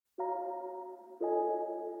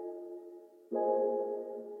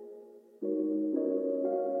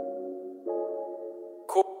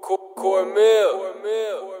Cornmeal.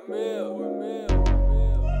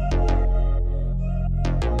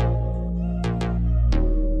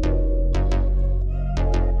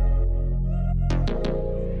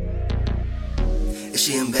 Is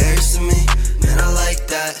she embarrassing me? Man, I like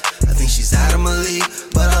that. I think she's out of my league,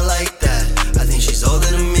 but I like that. I think she's older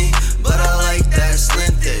than me, but I like that.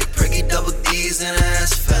 Slim thick, pricky double D's and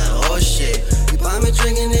ass fat. Oh shit, you buy me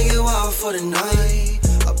drinking, nigga, wild for the night.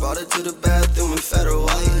 I brought her to the bathroom in Federal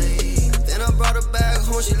White. Then I brought her back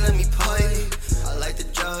home, she let me pipe. I like the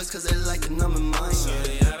drugs cause they like the number mine.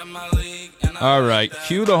 All right,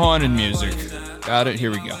 cue the haunted music. Got it, here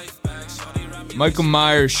we go. Michael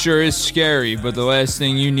Myers sure is scary, but the last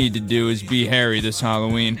thing you need to do is be hairy this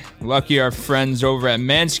Halloween. Lucky our friends over at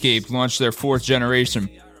Manscaped launched their 4th generation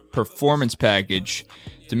performance package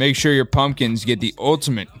to make sure your pumpkins get the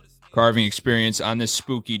ultimate carving experience on this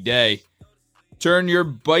spooky day. Turn your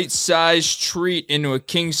bite-sized treat into a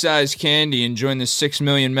king-size candy and join the 6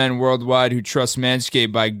 million men worldwide who trust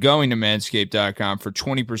Manscaped by going to manscaped.com for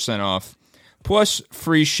 20% off, plus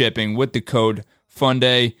free shipping with the code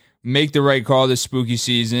FUNDAY. Make the right call this spooky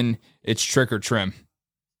season. It's trick or trim,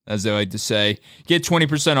 as they like to say. Get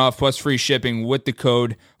 20% off plus free shipping with the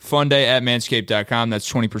code FUNDAY at manscaped.com. That's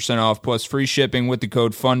 20% off plus free shipping with the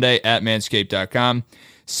code FUNDAY at manscaped.com.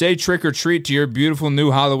 Say trick or treat to your beautiful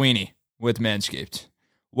new Halloweenie with Manscaped.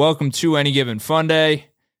 Welcome to Any Given Fun Day.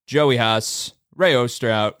 Joey Haas, Ray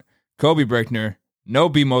Osterhout, Kobe Brickner, no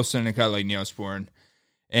B. Molson, and Cut like Neosporin.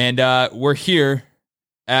 And we're here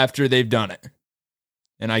after they've done it.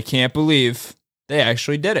 And I can't believe they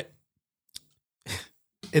actually did it.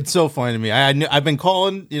 It's so funny to me. I've been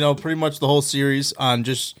calling, pretty much the whole series on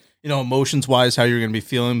just, emotions wise, how you're going to be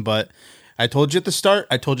feeling. But I told you at the start.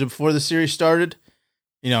 I told you before the series started.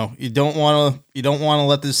 You don't want to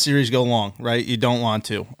let this series go long, right? You don't want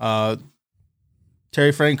to.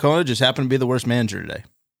 Terry Francona just happened to be the worst manager today.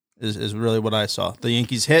 Is really what I saw. The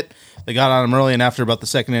Yankees hit. They got on him early, and after about the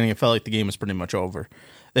second inning, it felt like the game was pretty much over.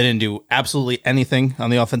 They didn't do absolutely anything on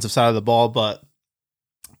the offensive side of the ball, but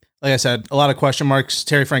like I said, a lot of question marks.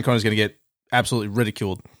 Terry Francona is going to get absolutely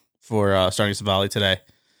ridiculed for starting Savali today.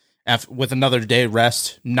 With another day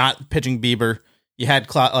rest, not pitching Bieber, you had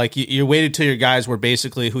you waited till your guys were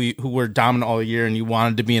basically who were dominant all year, and you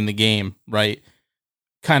wanted to be in the game, right?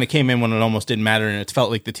 Kind of came in when it almost didn't matter, and it felt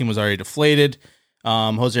like the team was already deflated.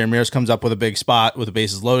 Jose Ramirez comes up with a big spot with the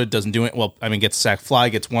bases loaded, doesn't do it. Well, gets a sac fly,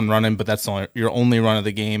 gets one run in, but that's your only run of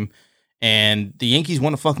the game. And the Yankees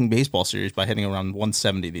won a fucking baseball series by hitting around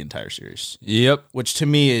 170 the entire series. Yep. Which to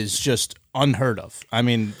me is just unheard of.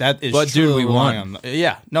 That is. But dude, we won.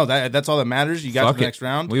 That's all that matters. You got to the next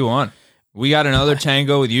round. We won. We got another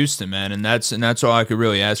tango with Houston, man, and that's all I could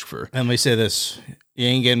really ask for. And let me say this. You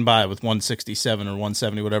ain't getting by with 167 or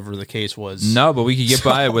 170, whatever the case was. No, but we could get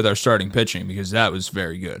by it with our starting pitching because that was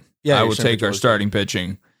very good. Yeah, I will take our starting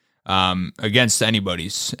pitching against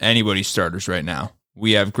anybody's starters right now.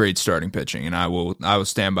 We have great starting pitching, and I will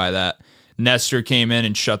stand by that. Nestor came in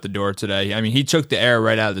and shut the door today. He took the air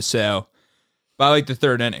right out of the sail by the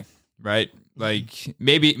third inning, right?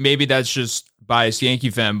 Maybe that's just biased Yankee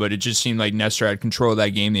fan, but it just seemed like Nestor had control of that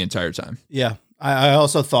game the entire time. Yeah. I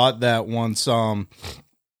also thought that once,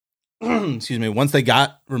 once they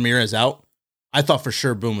got Ramirez out, I thought for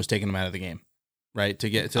sure Boone was taking him out of the game, right?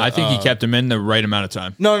 I think he kept him in the right amount of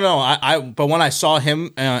time. No. But when I saw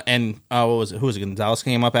him who was it? Gonzalez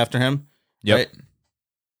came up after him. Yep. Right?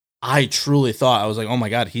 I truly thought, I was like, oh my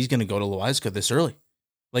God, he's going to go to Loaiza this early.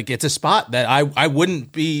 It's a spot that I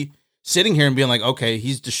wouldn't be sitting here and being like, okay,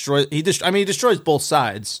 he destroys both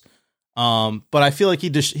sides. But I feel like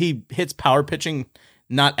he hits power pitching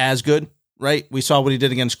not as good, right? We saw what he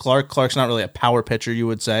did against Clark. Clark's not really a power pitcher, you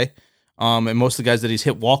would say. And most of the guys that he's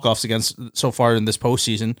hit walk-offs against so far in this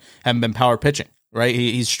postseason haven't been power pitching, right?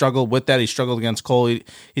 He's struggled with that. He struggled against Cole.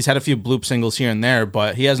 He's had a few bloop singles here and there,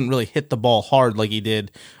 but he hasn't really hit the ball hard like he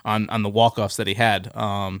did on the walk-offs that he had.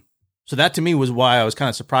 So that to me was why I was kind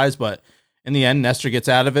of surprised, but in the end, Nestor gets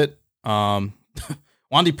out of it. Wandy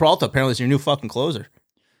Peralta apparently is your new fucking closer.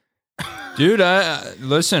 Dude,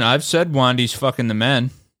 listen, I've said Wandy's fucking the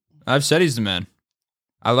man. I've said he's the man.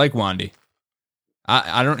 I like Wandy.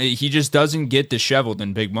 He just doesn't get disheveled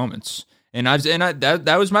in big moments.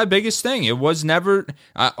 That was my biggest thing. It was never,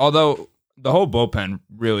 although the whole bullpen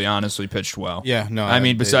really honestly pitched well. Yeah, no.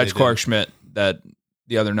 Besides Clark Schmidt that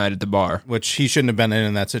the other night at the bar. Which he shouldn't have been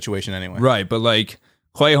in that situation anyway. Right, but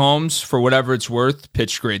Clay Holmes, for whatever it's worth,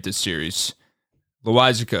 pitched great this series.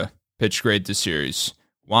 Loaiza pitched great this series.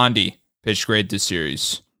 Wandy pitched great this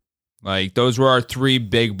series. Like, those were our 3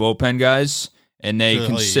 big bullpen guys, and they Really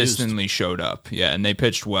consistently showed up. Yeah, and they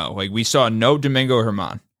pitched well. Like, we saw no Domingo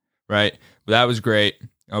Germán, right? But that was great.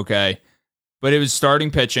 Okay. But it was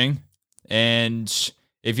starting pitching, and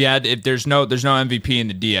if there's no MVP in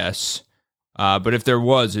the DS, but if there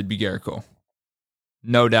was, it'd be Garrett Cole.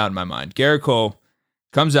 No doubt in my mind. Garrett Cole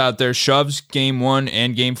comes out there, shoves game 1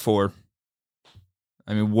 and game 4.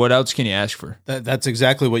 I mean, what else can you ask for? That's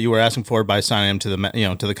exactly what you were asking for by signing him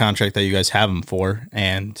to the contract that you guys have him for,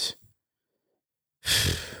 and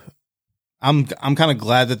I'm kind of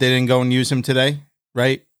glad that they didn't go and use him today,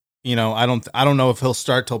 right? I don't know if he'll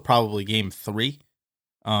start till probably game 3.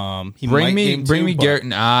 Bring me Garrett.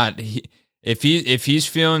 If he's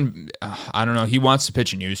feeling, I don't know. He wants to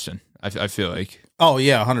pitch in Houston. I feel like. Oh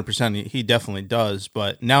yeah, 100%. He definitely does.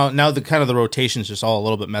 But now the kind of the rotation's just all a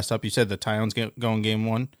little bit messed up. You said that Tyone's going game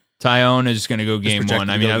 1. Tyone is going to go game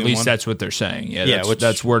 1. I mean, at least that's what they're saying. Yeah,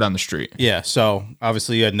 that's word on the street. Yeah. So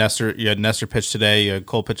obviously you had Nestor pitch today. You had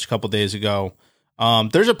Cole pitch a couple days ago.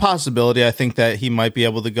 There's a possibility, I think, that he might be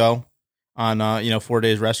able to go on 4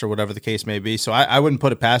 days rest or whatever the case may be. So I wouldn't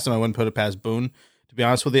put it past him. I wouldn't put it past Boone, to be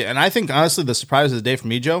honest with you. And I think honestly the surprise of the day for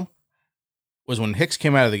me, Joe, was when Hicks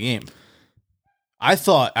came out of the game.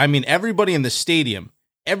 Everybody in the stadium,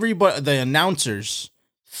 the announcers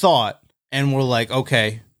thought and were like,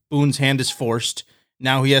 okay, Boone's hand is forced.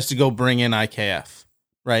 Now he has to go bring in IKF,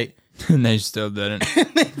 right? And they still didn't.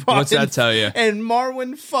 What's that tell you? And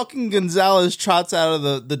Marwin fucking Gonzalez trots out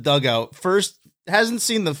of the dugout. First, hasn't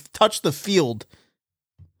seen touch the field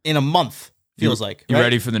in a month, feels like. You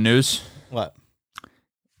ready for the news? What?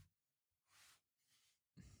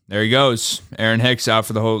 There he goes. Aaron Hicks out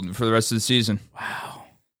for the rest of the season. Wow.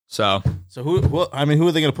 So who are they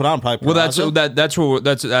going to put on? Probably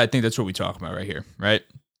Peraza? I think that's what we talk about right here, right?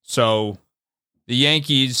 So the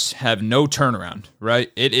Yankees have no turnaround,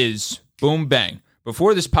 right? It is boom bang.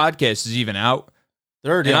 Before this podcast is even out,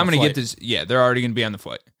 they're already I'm going to get this. Yeah, they're already going to be on the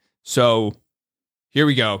flight. So here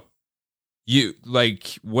we go.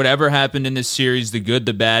 Whatever happened in this series, the good,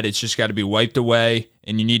 the bad, it's just got to be wiped away,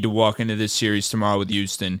 and you need to walk into this series tomorrow with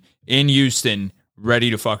Houston, in Houston,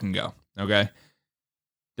 ready to fucking go, okay?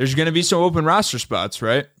 There's going to be some open roster spots,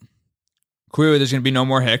 right? Clearly, there's going to be no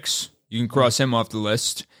more Hicks. You can cross him off the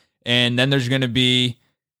list. And then there's going to be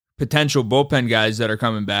potential bullpen guys that are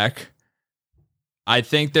coming back. I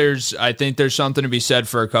think there's something to be said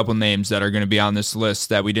for a couple names that are going to be on this list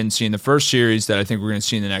that we didn't see in the first series that I think we're going to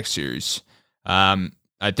see in the next series. I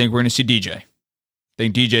think we're going to see DJ. I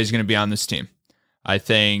think DJ is going to be on this team. I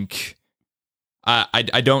think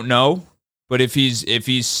I don't know, but if he's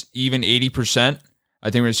even 80%, I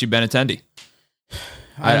think we're going to see Benintendi.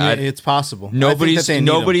 It's possible. Nobody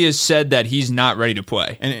has said that he's not ready to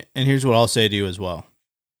play. And here's what I'll say to you as well,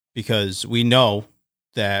 because we know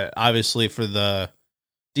that obviously for the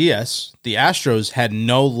DS, the Astros had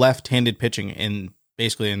no left-handed pitching in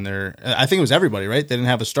their. I think it was everybody, right? They didn't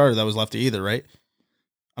have a starter that was lefty either, right?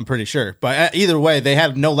 I'm pretty sure. But either way, they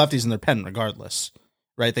had no lefties in their pen regardless,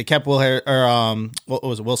 right? They kept Will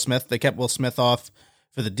Smith? They kept Will Smith off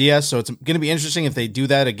for the DS, so it's going to be interesting if they do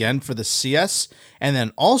that again for the CS. And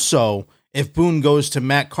then also, if Boone goes to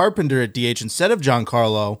Matt Carpenter at DH instead of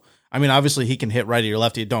Giancarlo, I mean, obviously he can hit righty or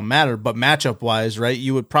lefty, it don't matter, but matchup-wise, right,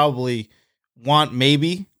 you would probably want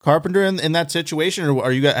maybe Carpenter in that situation,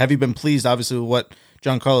 or have you been pleased, obviously, with what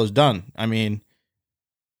Giancarlo's done? I mean,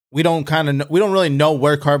 we don't really know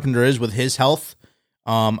where Carpenter is with his health.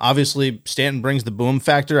 Obviously, Stanton brings the boom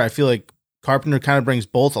factor. I feel like Carpenter kind of brings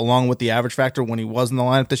both along with the average factor when he was in the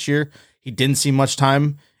lineup this year. He didn't see much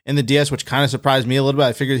time in the DS, which kind of surprised me a little bit.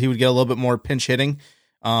 I figured he would get a little bit more pinch hitting.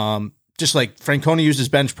 Just like Francona used his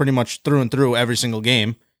bench pretty much through and through every single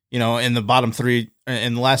game. In the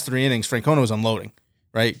last 3 innings, Francona was unloading,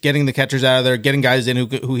 right? Getting the catchers out of there, getting guys in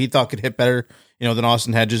who he thought could hit better, than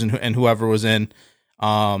Austin Hedges and whoever was in.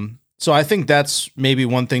 So I think that's maybe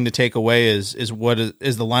one thing to take away is the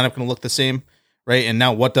lineup going to look the same, right? And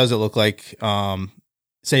now what does it look like?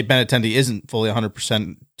 Say Benintendi isn't fully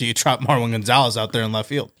 100%. Do you trot Marwin Gonzalez out there in left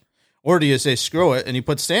field? Or do you say screw it and you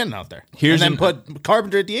put Stanton out there and then put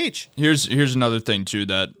Carpenter at DH? Here's another thing too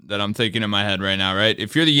that I'm thinking in my head right now, right?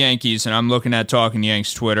 If you're the Yankees and I'm looking at Talking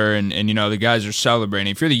Yanks Twitter and the guys are celebrating,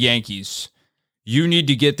 if you're the Yankees, you need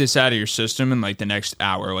to get this out of your system in like the next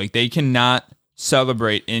hour. Like they cannot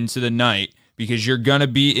celebrate into the night because you're gonna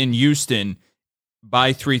be in Houston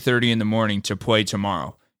by 3:30 in the morning to play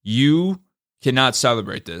tomorrow. You cannot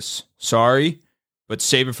celebrate this. Sorry. But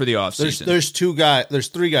save it for the offseason. There's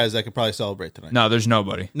 3 guys that could probably celebrate tonight. No, there's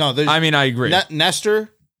nobody. No, I agree. Nestor,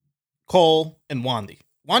 Cole, and Wandy.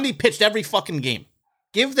 Wandy pitched every fucking game.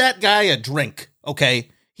 Give that guy a drink, okay?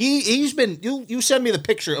 He's been you send me the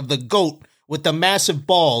picture of the goat with the massive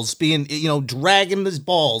balls being, dragging his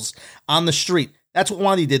balls on the street. That's what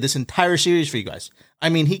Wandy did this entire series for you guys. I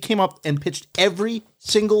mean, he came up and pitched every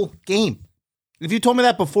single game. If you told me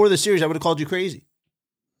that before the series, I would have called you crazy.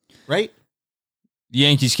 Right? The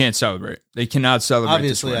Yankees can't celebrate. They cannot celebrate.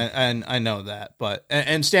 Obviously, I know that, but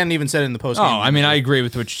and Stan even said it in the post. Oh, I mean, I agree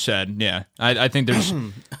with what you said. Yeah, I think there's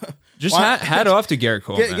just hat off to Garrett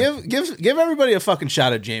Cole. Give everybody a fucking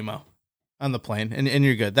shot at JMO on the plane, and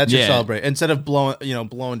you're good. That's your celebrate instead of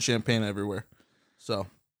blowing champagne everywhere. So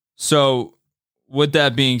with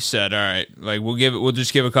that being said, all right, like we'll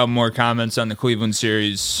just give a couple more comments on the Cleveland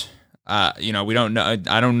series. We don't know.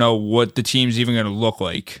 I don't know what the team's even going to look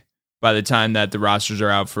like by the time that the rosters are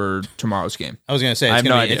out for tomorrow's game. I was going to say, it's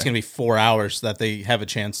going to be 4 hours that they have a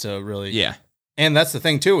chance to really... Yeah. And that's the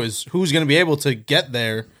thing, too, is who's going to be able to get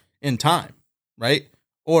there in time, right?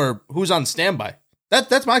 Or who's on standby?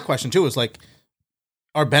 That's my question, too, is like,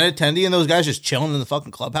 are Benintendi and those guys just chilling in the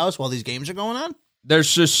fucking clubhouse while these games are going on?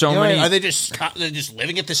 There's just so many... Are they just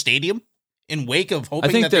living at the stadium in wake of hoping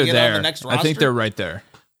I think that they're they get on the next roster? I think they're right there.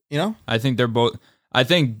 I think they're both...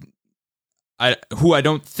 Who I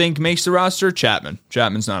don't think makes the roster, Chapman.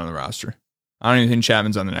 Chapman's not on the roster. I don't even think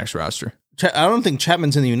Chapman's on the next roster. I don't think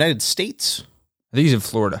Chapman's in the United States. I think he's in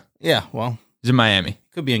Florida. Yeah, well. He's in Miami.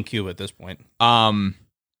 Could be in Cuba at this point.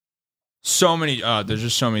 So many, there's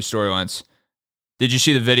just so many storylines. Did you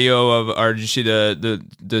see the video or did you see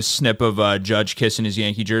the snip of Judge kissing his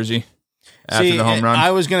Yankee jersey after the home run?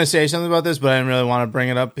 I was going to say something about this, but I didn't really want to bring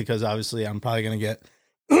it up because obviously I'm probably going to get,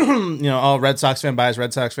 Red Sox fan bias,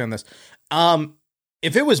 Red Sox fan this.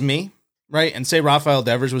 If it was me, right, and say Rafael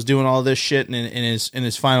Devers was doing all this shit in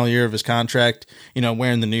his final year of his contract,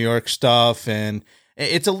 wearing the New York stuff, and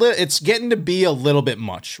it's getting to be a little bit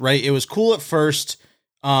much, right? It was cool at first.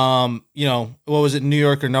 What was it, New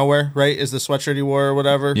York or Nowhere, right? Is the sweatshirt he wore or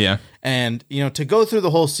whatever. Yeah. And, to go through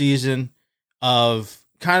the whole season of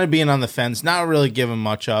kind of being on the fence, not really giving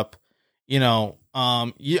much up,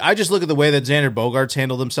 I just look at the way that Xander Bogaerts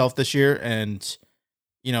handled himself this year, and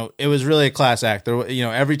it was really a class act.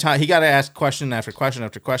 Every time he got to ask question after question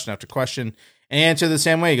after question after question, and he answered the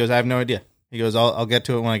same way. He goes, "I have no idea." He goes, "I'll get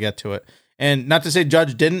to it when I get to it." And not to say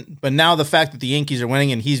Judge didn't, but now the fact that the Yankees are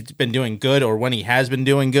winning and he's been doing good, or when he has been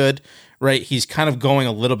doing good, right? He's kind of going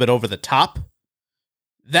a little bit over the top.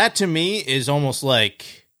 That to me is almost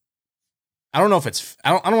like, I don't know if it's,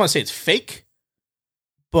 I don't want to say it's fake,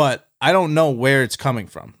 but I don't know where it's coming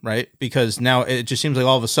from, right? Because now it just seems like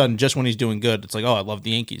all of a sudden, just when he's doing good, it's like, oh, I love the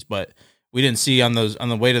Yankees, but we didn't see on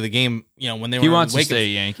the way to the game, when they were wants to stay a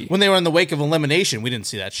Yankee. When they were in the wake of elimination, we didn't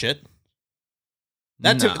see that shit.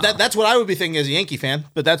 That's what I would be thinking as a Yankee fan,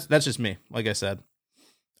 but that's just me. Like I said,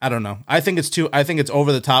 I don't know. I think it's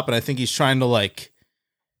over the top, and I think he's trying to like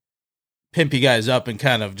pimp you guys up and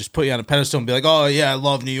kind of just put you on a pedestal and be like, oh yeah, I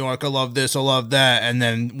love New York, I love this, I love that, and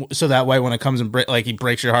then so that way when it comes and he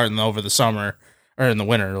breaks your heart over the summer or in the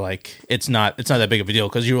winter, like it's not that big of a deal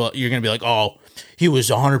because you're gonna be like, oh, he was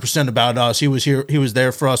 100% about us, he was here, he was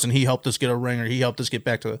there for us, and he helped us get a ring, or he helped us get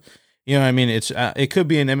back to the. You know what I mean? It's it could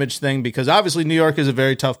be an image thing because obviously New York is a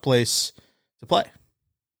very tough place to play.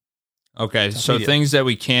 Okay, so things that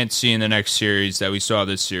we can't see in the next series that we saw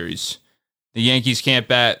this series. The Yankees can't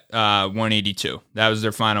bat 182. That was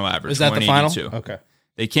their final average. Is that the final? Okay.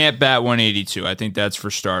 They can't bat 182. I think that's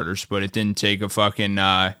for starters, but it didn't take a fucking...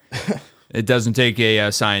 it doesn't take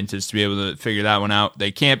a scientist to be able to figure that one out.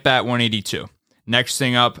 They can't bat 182. Next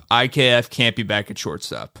thing up, IKF can't be back at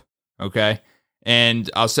shortstop. Okay? And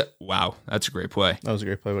I'll say, wow, that's a great play. That was a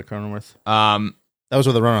great play by Cronenworth. That was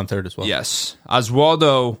with a run on third as well. Yes.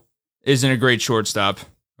 Oswaldo isn't a great shortstop.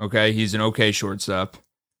 Okay? He's an okay shortstop.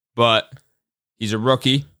 But he's a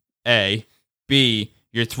rookie, A. B,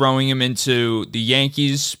 you're throwing him into the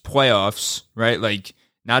Yankees playoffs, right? Like,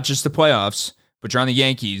 not just the playoffs, but you're on the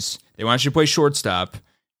Yankees. They want you to play shortstop.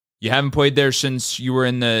 You haven't played there since you were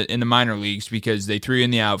in the minor leagues because they threw you in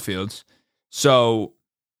the outfield. So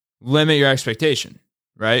limit your expectation,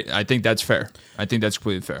 right? I think that's fair. I think that's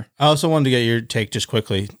completely fair. I also wanted to get your take just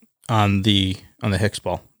quickly on the Hicks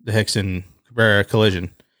ball, the Hicks and Cabrera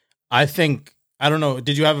collision. I don't know.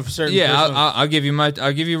 Did you have a certain? Yeah, I'll give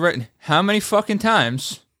you right. How many fucking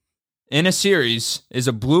times in a series is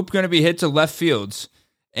a bloop going to be hit to left fields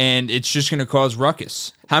and it's just going to cause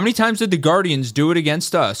ruckus? How many times did the Guardians do it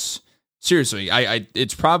against us? Seriously,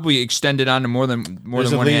 it's probably extended on to more than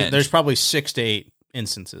one end. There's probably 6 to 8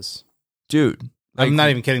 instances, dude. Like, I'm not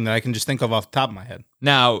even kidding that I can just think of off the top of my head.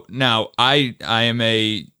 Now, I'm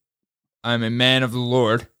a man of the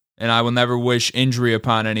Lord, and I will never wish injury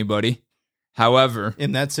upon anybody. However,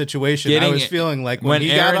 in that situation, I was feeling like when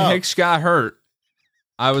he Aaron got up, Hicks got hurt,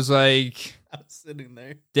 I was like, I was sitting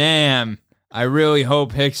there. damn, I really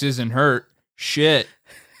hope Hicks isn't hurt. Shit.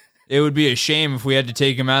 It would be a shame if we had to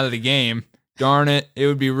take him out of the game. Darn it. It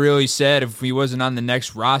would be really sad if he wasn't on the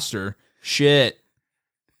next roster. Shit.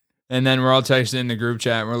 And then we're all texting in the group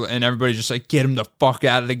chat, and everybody's just like, get him the fuck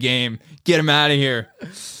out of the game. Get him out of here.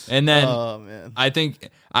 And then Oh man. I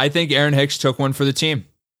think Aaron Hicks took one for the team.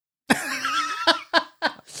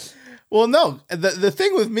 Well, no. The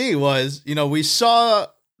thing with me was, we saw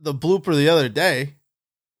the blooper the other day,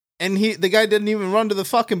 and the guy didn't even run to the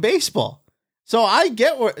fucking baseball. So I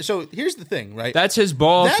get where. So here's the thing, right? That's his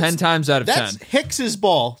ball 10 times out of 10. That's Hicks's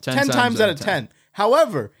ball 10 times out of 10.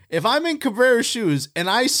 However, if I'm in Cabrera's shoes and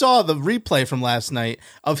I saw the replay from last night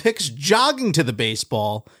of Hicks jogging to the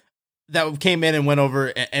baseball that came in and went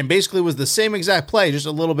over and basically was the same exact play, just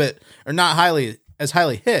a little bit, or not as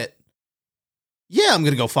highly hit. Yeah, I'm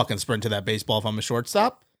going to go fucking sprint to that baseball if I'm a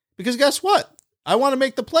shortstop. Because guess what? I want to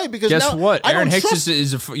make the play because guess now what? I don't Aaron Hicks trust,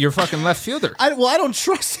 is your fucking left fielder. I don't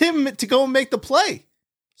trust him to go and make the play.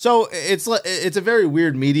 So it's a very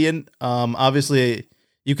weird median. Obviously,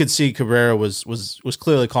 you could see Cabrera was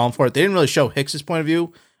clearly calling for it. They didn't really show Hicks's point of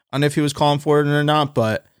view on if he was calling for it or not,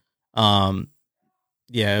 but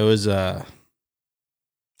yeah, it was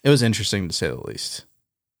interesting to say the least.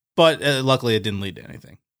 But luckily, it didn't lead to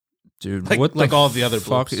anything. Dude, what like all of the other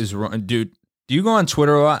fuck blokes. is wrong? Dude, do you go on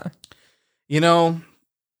Twitter a lot?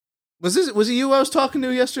 Was it you I was talking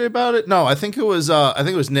to yesterday about it? No, I think it was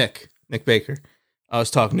Nick Baker. I was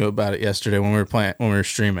talking to about it yesterday when we were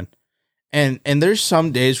streaming. And there's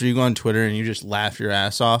some days where you go on Twitter and you just laugh your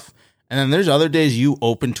ass off. And then there's other days you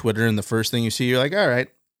open Twitter and the first thing you see, you're like, all right,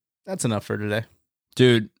 that's enough for today.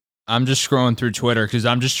 Dude, I'm just scrolling through Twitter because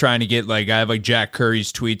I'm just trying to get, I have, Jack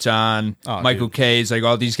Curry's tweets on, Michael K's,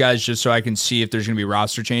 all these guys, just so I can see if there's going to be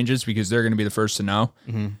roster changes because they're going to be the first to know.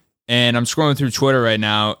 Mm-hmm. And I'm scrolling through Twitter right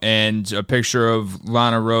now, and a picture of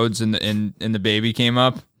Lana Rhodes and the baby came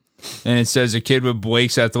up, and it says a kid with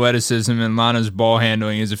Blake's athleticism and Lana's ball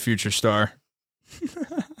handling is a future star.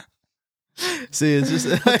 See, it's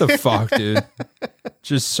just what the fuck, dude?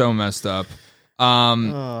 Just so messed up.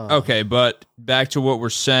 Okay, but back to what we're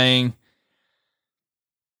saying.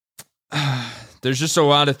 There's just a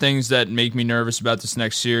lot of things that make me nervous about this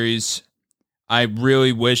next series. I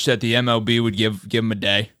really wish that the MLB would give them a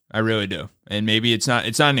day. I really do. And maybe it's not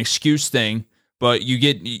an excuse thing, but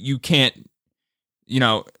you can't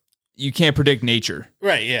predict nature.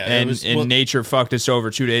 Right, yeah. And nature fucked us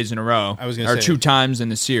over 2 days in a row. I was going to say. Or 2 times in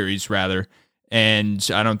the series, rather. And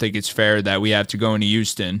I don't think it's fair that we have to go into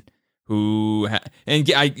Houston,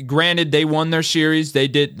 granted, they won their series. They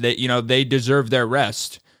deserve their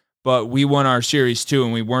rest. But we won our series, too,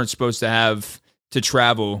 and we weren't supposed to have to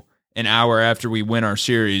travel an hour after we win our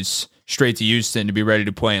series straight to Houston to be ready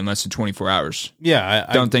to play in less than 24 hours. Yeah.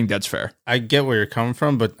 I don't think that's fair. I get where you're coming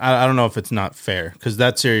from, but I don't know if it's not fair because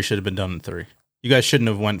that series should have been done in 3. You guys shouldn't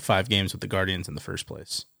have went 5 games with the Guardians in the first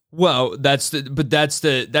place. Well, that's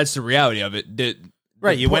the reality of it.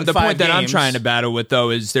 Right. The point that I'm trying to battle with, though,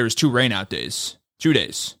 is there was 2 rainout days. 2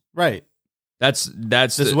 days. Right. That's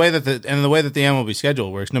the way that the way that the MLB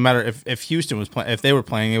schedule works. No matter if Houston was if they were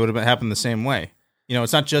playing, it would have happened the same way.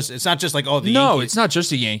 It's not just like Yankees. It's not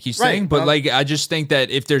just a Yankees thing, but I just think that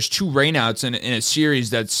if there's 2 rainouts in a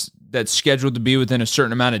series that's scheduled to be within a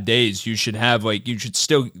certain amount of days, you should have what's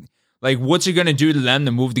it going to do to them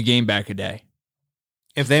to move the game back a day?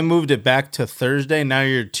 If they moved it back to Thursday, now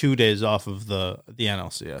you're 2 days off of the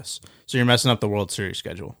NLCS, so you're messing up the World Series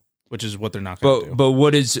schedule, which is what they're not going to do. But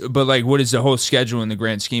what is the whole schedule in the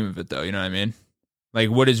grand scheme of it, though? You know what I mean?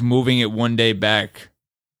 What is moving it 1 day back?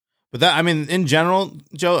 But in general,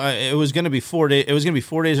 Joe, it was going to be 4 days. It was going to be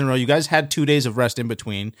 4 days in a row. You guys had 2 days of rest in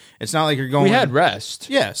between. It's not like you're going. We had rest.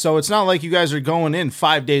 Yeah, so it's not like you guys are going in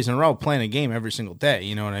 5 days in a row playing a game every single day.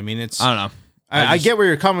 You know what I mean? I don't know. I get where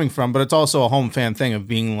you're coming from, but it's also a home fan thing of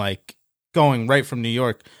being going right from New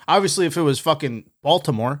York. Obviously, if it was fucking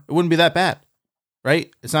Baltimore, it wouldn't be that bad, right?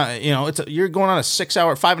 It's not. You're going on a 6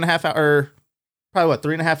 hour, 5.5 hour, probably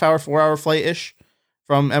 3.5 hour, 4 hour flight ish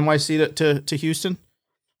from NYC to Houston.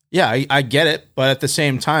 Yeah, I get it, but at the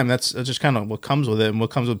same time, that's just kind of what comes with it and what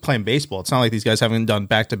comes with playing baseball. It's not like these guys haven't done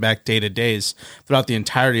back-to-back day-to-days throughout the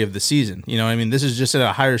entirety of the season. You know what I mean? This is just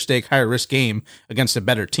a higher stake, higher risk game against a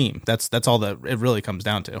better team. That's all that it really comes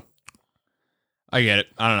down to. I get it.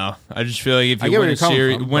 I don't know. I just feel like if you win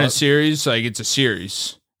a series, it's a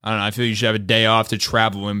series. I don't know. I feel you should have a day off to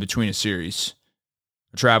travel in between a series.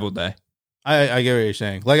 A travel day. I get what you're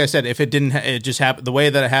saying. Like I said, if it just happened the way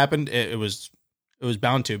that it happened, it was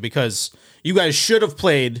bound to, because you guys should have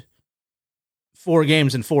played 4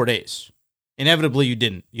 games in 4 days. Inevitably, you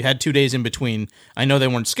didn't. You had 2 days in between. I know they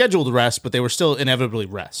weren't scheduled to rest, but they were still inevitably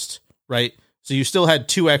rest, right? So you still had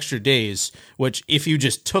 2 extra days, which if you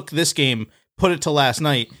just took this game, put it to last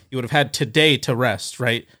night, you would have had today to rest,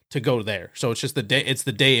 right? To go there. So it's just the day. It's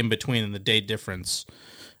the day in between and the day difference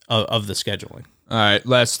of the scheduling. All right,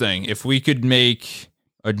 last thing. If we could make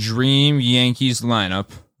a dream Yankees lineup,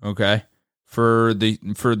 okay, for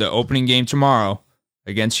the opening game tomorrow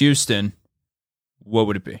against Houston, what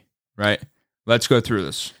would it be? Right? Let's go through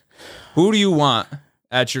this. Who do you want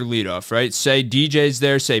at your leadoff, right? Say DJ's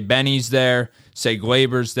there, say Benny's there, say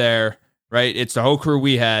Gleyber's there, right? It's the whole crew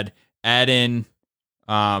we had. Add in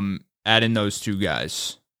those 2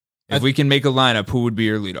 guys. If we can make a lineup, who would be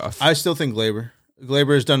your leadoff? I still think Gleyber.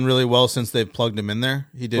 Gleyber has done really well since they've plugged him in there.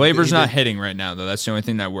 Gleyber's not hitting right now, though. That's the only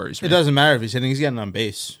thing that worries me. It doesn't matter if he's hitting. He's getting on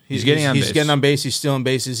base. He's getting on base. He's stealing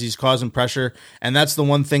bases. He's causing pressure. And that's the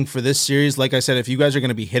one thing for this series. Like I said, if you guys are going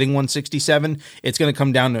to be hitting 167, it's going to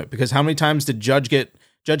come down to it. Because how many times did Judge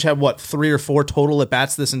had, what, 3 or 4 total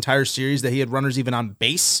at-bats this entire series that he had runners even on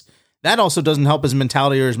base? That also doesn't help his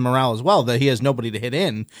mentality or his morale as well, that he has nobody to hit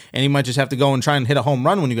in, and he might just have to go and try and hit a home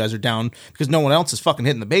run when you guys are down because no one else is fucking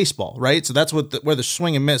hitting the baseball, right? So that's where the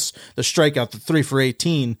swing and miss, the strikeout, the 3 for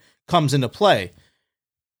 18 comes into play.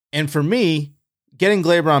 And for me, getting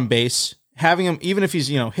Gleyber on base, having him, even if he's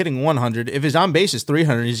hitting 100, if his on base is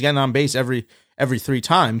 300, he's getting on base every 3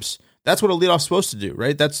 times. That's what a leadoff's supposed to do,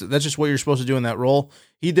 right? That's just what you're supposed to do in that role.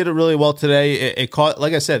 He did it really well today. It caught,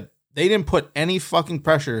 like I said. They didn't put any fucking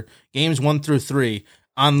pressure, games 1 through 3,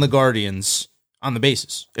 on the Guardians on the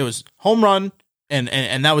bases. It was home run, and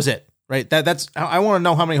that was it, right? That's I want to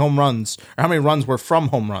know how many home runs or how many runs were from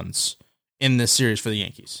home runs in this series for the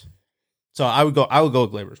Yankees. So I would go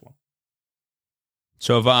with Gleyber as well.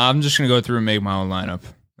 So if I'm just gonna go through and make my own lineup.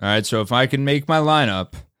 All right. So if I can make my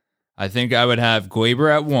lineup, I think I would have Gleyber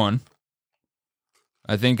at 1.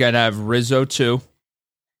 I think I'd have Rizzo 2.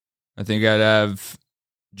 I think I'd have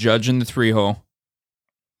Judge in the 3-hole.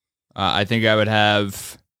 I think I would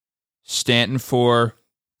have Stanton 4,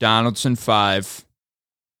 Donaldson 5,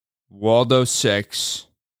 Waldo 6,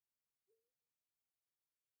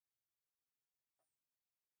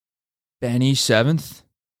 Benny 7th.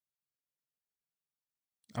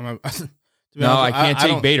 No, I can't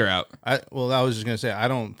take Bader out. I was just gonna say I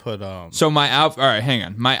don't put. So all right, hang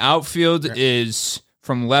on. My outfield is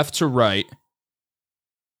from left to right.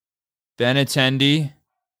 Benintendi,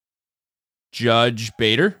 Judge,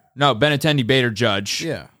 Bader. No, Benintendi, Bader, Judge.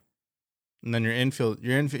 Yeah. And then your infield.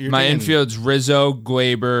 My infield's Rizzo,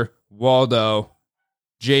 Gleyber, Waldo,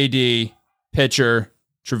 JD, pitcher,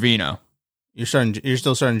 Trevino. You're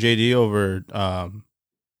still starting JD over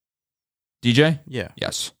DJ? Yeah.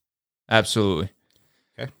 Yes. Absolutely.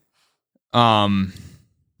 Okay. Does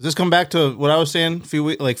this come back to what I was saying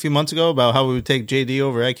a few months ago about how we would take JD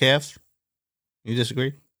over IKF? You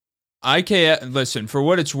disagree? IKF, listen, for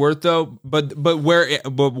what it's worth though, but where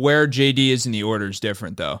JD is in the order is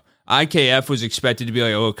different though. IKF was expected to be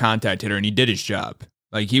like a little contact hitter, and he did his job.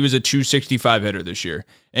 Like, he was a 265 hitter this year.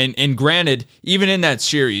 And granted, even in that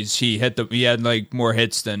series, he had like more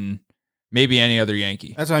hits than maybe any other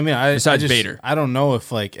Yankee. That's what I mean. Besides Bader. I don't know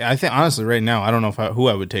if I think honestly right now I don't know who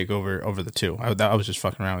I would take over the 2. I was just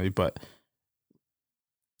fucking around with you, but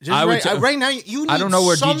right now you need I don't know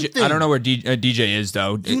where something. DJ is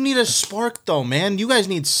though. You need a spark though, man. You guys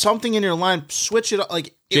need something in your line. Switch it up.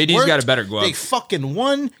 Like, JD's got a better glove. They fucking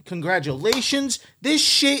won. Congratulations. This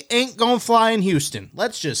shit ain't gonna fly in Houston.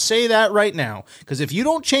 Let's just say that right now. Because if you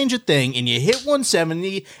don't change a thing and you hit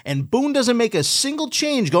 170 and Boone doesn't make a single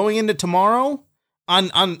change going into tomorrow on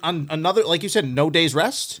another, like you said, no days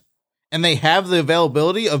rest, and they have the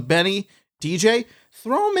availability of Benny, DJ,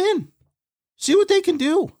 throw them in. See what they can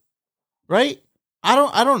do, right? I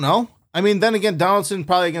don't know. I mean, then again, Donaldson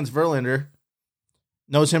probably against Verlander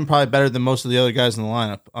knows him probably better than most of the other guys in the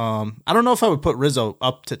lineup. I don't know if I would put Rizzo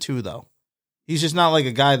up to 2 though. He's just not like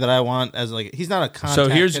a guy that I want as like, he's not a contact So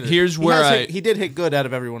here's where he did hit good out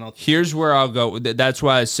of everyone else. Here's where I'll go. That's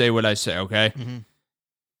why I say what I say. Okay,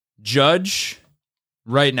 Judge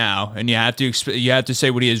right now, and you have to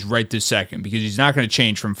say what he is right this second, because he's not going to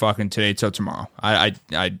change from fucking today till tomorrow. I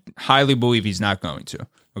highly believe he's not going to.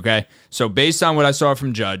 Okay, so based on what I saw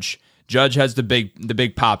from Judge has the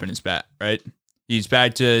big pop in his bat, right? He's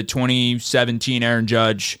back to 2017 Aaron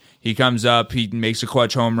Judge. He comes up, he makes a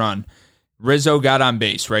clutch home run. Rizzo got on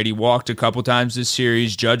base, right? He walked a couple times this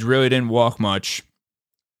series. Judge really didn't walk much.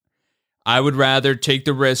 I would rather take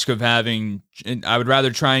the risk of I would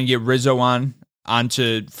rather try and get Rizzo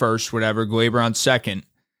onto first, whatever, Gleyber on second,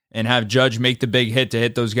 and have Judge make the big hit to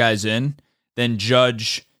hit those guys in, than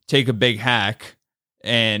Judge take a big hack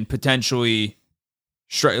and potentially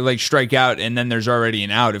strike out, and then there's already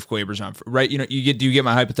an out if Glaber's on. Right? Do you get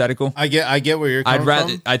my hypothetical? I get where you're coming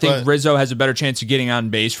from. I think Rizzo has a better chance of getting on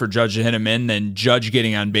base for Judge to hit him in than Judge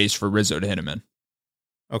getting on base for Rizzo to hit him in.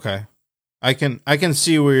 Okay. I can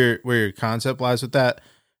see where your concept lies with that.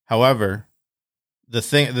 However, the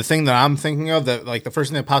thing that I'm thinking of, that like the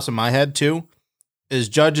first thing that pops in my head too, is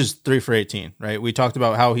Judge is 3 for 18, right? We talked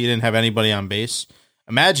about how he didn't have anybody on base.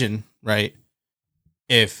 Imagine, right,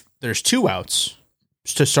 if there's 2 outs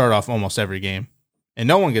to start off almost every game and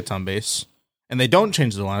no one gets on base and they don't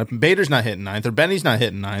change the lineup and Bader's not hitting 9th or Benny's not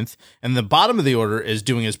hitting 9th and the bottom of the order is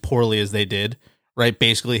doing as poorly as they did, right?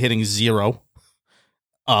 Basically hitting 0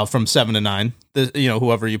 from 7 to 9,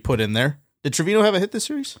 whoever you put in there. Did Trevino have a hit this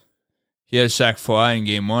series? He had a sac fly in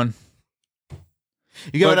game 1.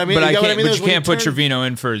 You get what I mean? But you can't put Trevino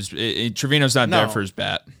in for his. Trevino's not there for his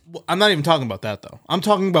bat. I'm not even talking about that though. I'm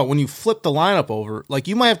talking about when you flip the lineup over. Like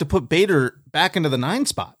you might have to put Bader back into the 9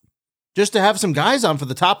 spot just to have some guys on for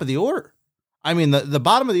the top of the order. I mean, the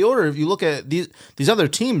bottom of the order. If you look at these other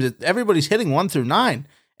teams, everybody's hitting 1 through 9,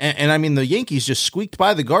 and I mean the Yankees just squeaked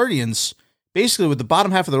by the Guardians basically with the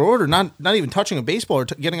bottom half of their order, not even touching a baseball or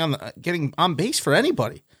getting on base for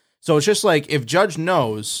anybody. So it's just like if Judge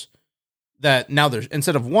knows that now there's,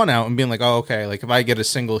 instead of 1 out and being like, oh, okay, like if I get a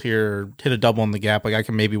single here or hit a double in the gap, like I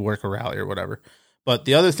can maybe work a rally or whatever. But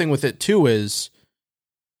the other thing with it too is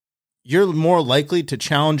you're more likely to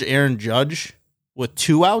challenge Aaron Judge with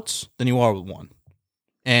 2 outs than you are with 1.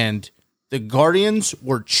 And the Guardians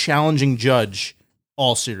were challenging Judge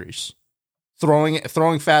all series, throwing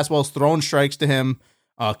fastballs, throwing strikes to him,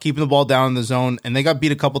 keeping the ball down in the zone, and they got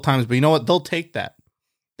beat a couple times. But you know what? They'll take that.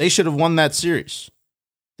 They should have won that series.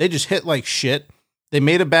 They just hit like shit. They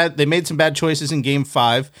made some bad choices in game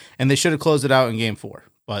 5, and they should have closed it out in game 4.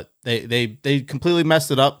 But they completely messed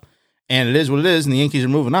it up, and it is what it is, and the Yankees are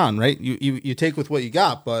moving on, right? You take with what you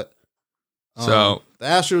got, but so the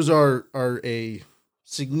Astros are a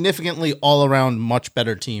significantly all around much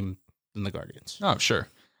better team than the Guardians. Oh, sure.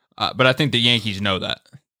 But I think the Yankees know that.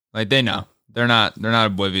 Like they know. They're not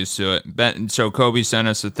oblivious to it. So Kobe sent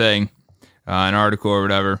us a thing, an article or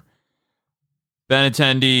whatever.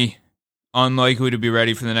 Benintendi, unlikely to be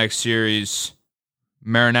ready for the next series.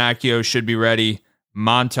 Marinaccio should be ready.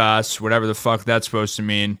 Montas, whatever the fuck that's supposed to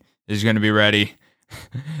mean, is going to be ready.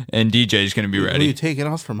 And DJ is going to be ready. Who are you taking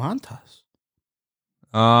off for Montas?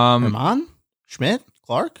 Herman? Schmidt?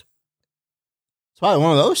 Clark? It's probably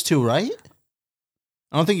one of those 2, right?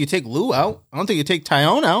 I don't think you take Lou out. I don't think you take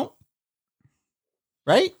Tyone out.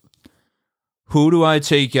 Right? Who do I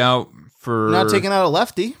take out for... You're not taking out a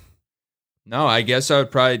lefty. No, I guess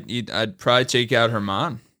I'd probably take out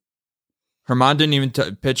Herman. Herman didn't even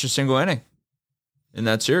pitch a single inning in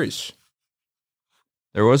that series.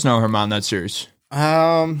 There was no Herman that series.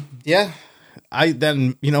 Yeah.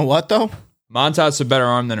 Then you know what though? Montas a better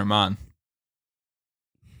arm than Herman.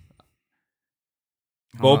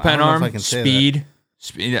 Bullpen arm, speed.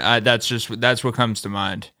 That's what comes to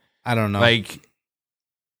mind. I don't know. Like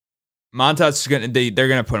Montas is they're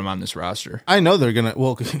gonna put him on this roster. I know they're gonna.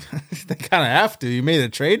 Well, they kind of have to. You made a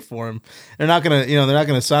trade for him. They're not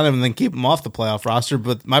gonna sign him and then keep him off the playoff roster.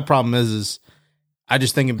 But my problem is I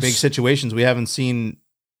just think in big situations we haven't seen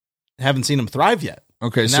him thrive yet.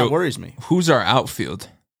 Okay, and so that worries me. Who's our outfield?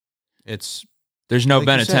 There's no like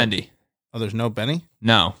Benintendi. Oh, there's no Benny?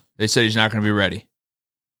 No, they said he's not going to be ready.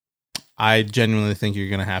 I genuinely think you're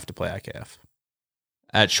going to have to play IKF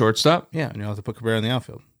At shortstop? Yeah, and you'll have to put Cabrera in the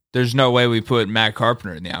outfield. There's no way we put Matt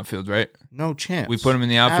Carpenter in the outfield, right? No chance. We put him in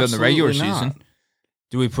the outfield in the regular season.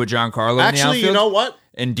 Do we put Giancarlo in the outfield? Actually, you know what?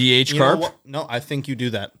 And DH Carp? No, I think you do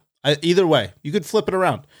that. Either way, you could flip it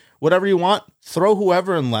around. Whatever you want, throw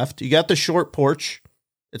whoever in left. You got the short porch.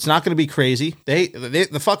 It's not going to be crazy.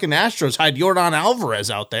 The fucking Astros hide Yordan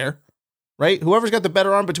Alvarez out there, right? Whoever's got the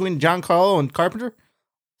better arm between Giancarlo and Carpenter,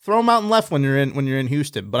 throw him out in left when you're in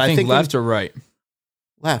Houston. But I think left or right?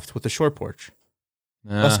 Left with the short porch.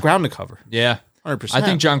 Less ground to cover. Yeah. 100%. I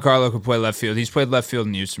think Giancarlo could play left field. He's played left field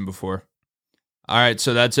in Houston before. All right,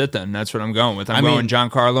 so that's it then. That's what I'm going with. I'm going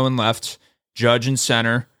Giancarlo in left, Judge in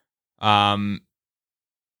center,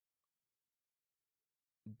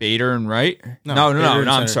 Bader in right. No.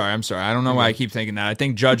 I'm sorry. I don't know why I keep thinking that. I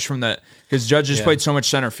think Judge because Judge has played so much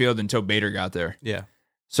center field until Bader got there. Yeah.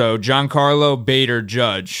 So Giancarlo, Bader,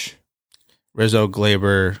 Judge, Rizzo,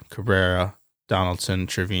 Glaber, Cabrera, Donaldson,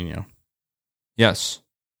 Trevino. Yes,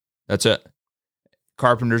 that's it.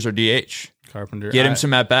 Carpenter's or DH. Carpenter. Get him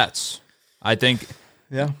some at bats. I think.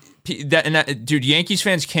 Yeah. Dude, Yankees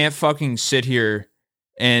fans can't fucking sit here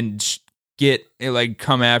and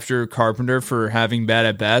come after Carpenter for having bad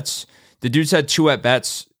at bats. The dude's had 2 at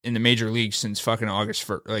bats in the major league since fucking August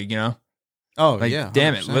 1st. Oh, Like, yeah.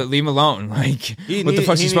 damn it, 100%. leave him alone. Like, what the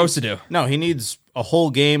fuck's he supposed to do? No, he needs a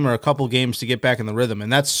whole game or a couple games to get back in the rhythm,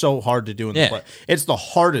 and that's so hard to do in the play. It's the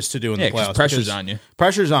hardest to do in the 'cause playoffs. pressure's on you.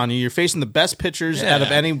 Pressure's on you. You're facing the best pitchers out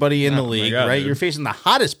of anybody in the my league, God, right? dude. You're facing the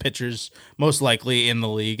hottest pitchers, most likely in the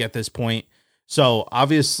league at this point. So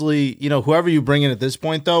obviously, whoever you bring in at this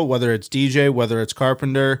point, though, whether it's DJ, whether it's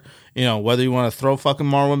Carpenter, whether you want to throw fucking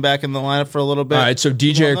Marwin back in the lineup for a little bit. All right, so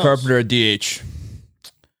DJ or Carpenter at DH?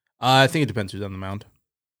 I think it depends who's on the mound.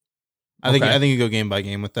 I think you go game by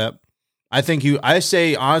game with that. I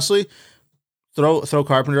say honestly, throw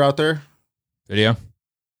Carpenter out there. Video?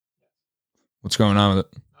 What's going on with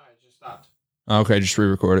it? I just stopped. Okay, just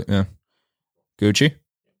re-record it. Yeah. Gucci?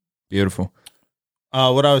 Beautiful.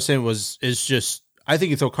 What I was saying is just I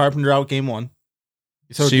think you throw Carpenter out game 1.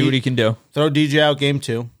 You throw See what he can do. Throw DJ out game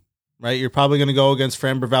 2. Right? You're probably going to go against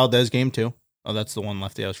Framber Valdez game 2. Oh, that's the one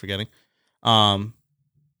lefty I was forgetting. Lefty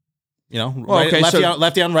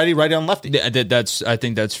on righty, righty on lefty. I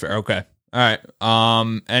think that's fair. Okay. All right.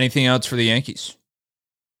 Anything else for the Yankees?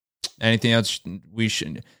 Anything else we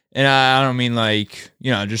should? And I don't mean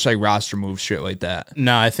just like roster moves, shit like that.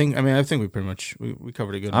 No, I think we pretty much we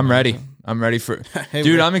covered a good. I'm ready. I'm ready for, Hey,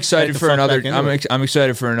 dude. I'm excited for another. I'm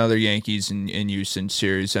excited for another Yankees and Houston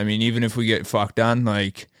series. I mean, even if we get fucked on,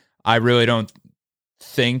 I really don't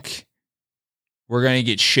think we're gonna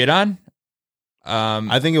get shit on.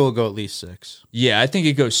 I think it will go at least 6. Yeah, I think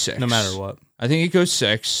it goes 6. No matter what. I think it goes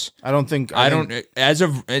 6. I don't think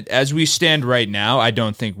as we stand right now, I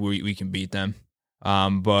don't think we can beat them.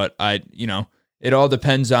 But it all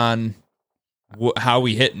depends on how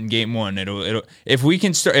we hit in game 1. It'll if we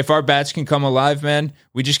can start, if our bats can come alive, man,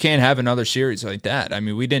 we just can't have another series like that. I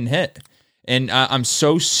mean, we didn't hit, and I'm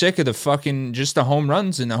so sick of the fucking just the home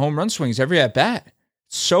runs and the home run swings every at bat.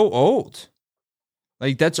 It's so old.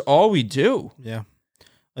 That's all we do. Yeah.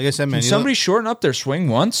 Like I said, man, can somebody shorten up their swing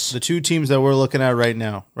once? The 2 teams that we're looking at right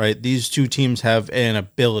now, right? These 2 teams have an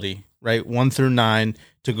ability, right? 1 through 9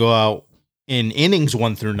 to go out in innings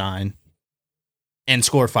 1 through 9 and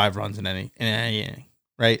score 5 runs in any inning,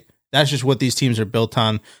 right? That's just what these teams are built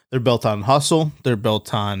on. They're built on hustle. They're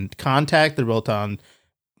built on contact. They're built on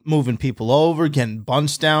moving people over, getting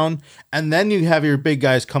bunts down. And then you have your big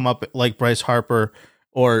guys come up like Bryce Harper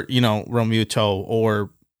or, Romuto or,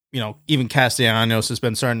 even Castellanos has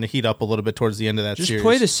been starting to heat up a little bit towards the end of that just series.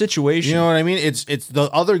 play the situation. You know what I mean? It's the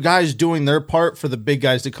other guys doing their part for the big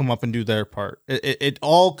guys to come up and do their part. It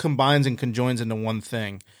all combines and conjoins into one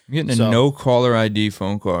thing. I'm getting a no caller ID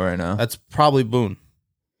phone call right now. That's probably Boone.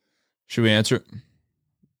 Should we answer it?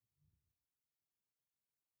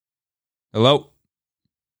 Hello?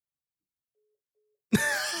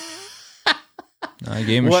 I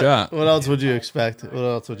gave him a shot. What else would you expect?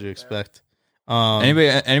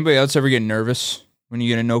 Anybody else ever get nervous when you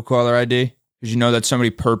get a no caller ID? Because you know that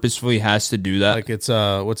somebody purposefully has to do that. Like it's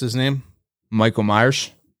what's his name? Michael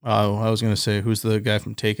Myers? Oh, I was gonna say who's the guy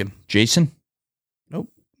from Taken? Jason? Nope.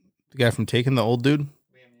 The guy from Taken, the old dude? Liam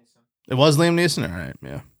Neeson. It was Liam Neeson? All right,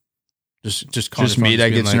 yeah. Just me that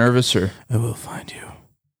gets nervous, or I will find you.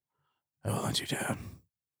 I will hunt you down.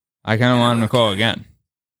 I kind of want him to call again.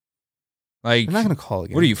 I'm not gonna call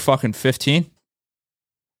again. What are you, fucking 15?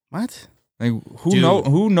 What?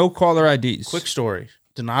 Who no caller IDs? Quick story.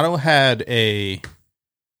 Donato had a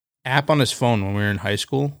app on his phone when we were in high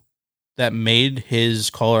school that made his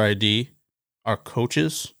caller ID our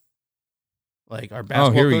coaches, like our basketball.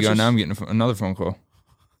 Oh, here we coaches. go. Now I'm getting another phone call.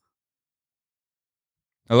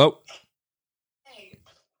 Hello.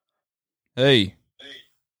 Hey.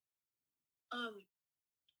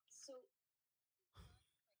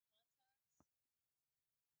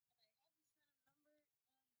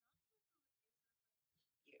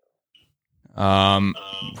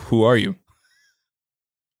 Who are you?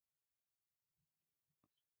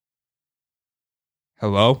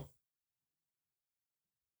 Hello?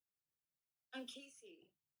 I'm Casey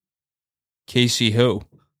Casey who?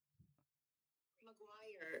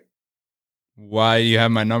 McGuire. Why do you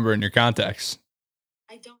have my number in your contacts?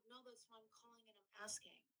 I don't know. That's why I'm calling and I'm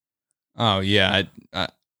asking. Oh, yeah.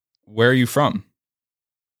 Where are you from?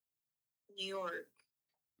 New York.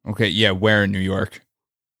 Okay, yeah, where in New York?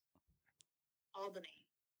 Albany.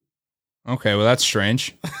 Okay, well, that's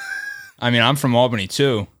strange. I mean, I'm from Albany,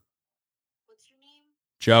 too. What's your name?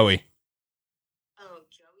 Joey. Oh,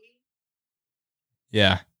 Joey?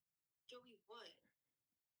 Yeah. Joey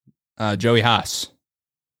what? Joey Haas.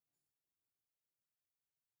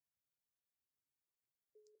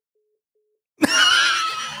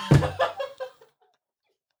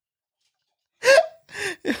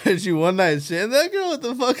 Did you one night stand that girl? What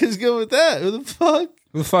the fuck is good with that? Who the fuck?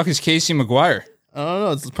 Who the fuck is Casey McGuire? I don't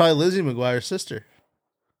know. It's probably Lizzie McGuire's sister.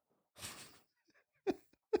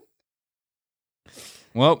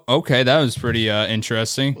 Well, okay, that was pretty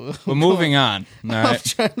interesting. But moving on. All I'm right.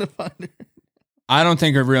 trying to find her. I don't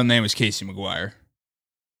think her real name was Casey McGuire.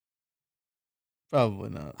 Probably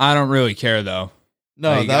not. I don't really care though.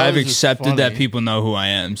 No, Like, that I've was just accepted that funny. people know who I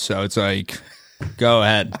am, so it's like, go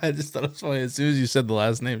ahead. I just thought it was funny as soon as you said the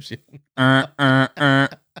last name.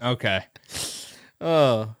 Okay.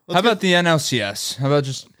 Oh, How about the NLCS? How about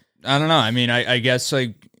just I don't know. I mean, I guess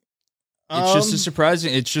like it's just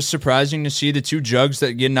surprising. It's just surprising to see the two jugs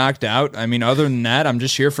that get knocked out. I mean, other than that, I'm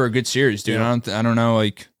just here for a good series, dude. Yeah. I don't know.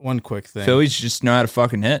 Like one quick thing. Phillies just know how to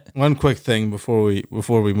fucking hit. One quick thing before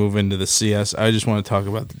we move into the CS. I just want to talk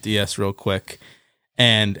about the DS real quick.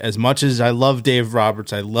 And as much as I love Dave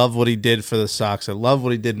Roberts, I love what he did for the Sox. I love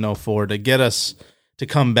what he did in 04 to get us to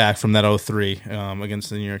come back from that 03 against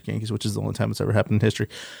the New York Yankees, which is the only time it's ever happened in history.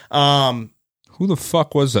 Who the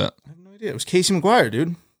fuck was that? I have no idea. It was Casey McGuire,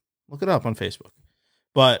 dude. Look it up on Facebook.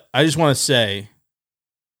 But I just want to say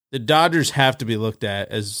the Dodgers have to be looked at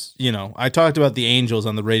as, you know, I talked about the Angels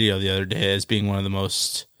on the radio the other day as being one of the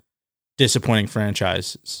most disappointing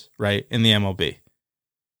franchises, right, in the MLB.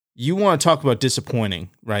 You want to talk about disappointing,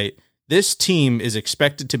 right? This team is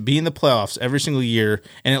expected to be in the playoffs every single year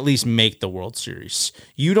and at least make the World Series.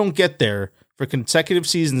 You don't get there for consecutive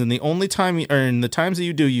seasons, and the only time, or in the times that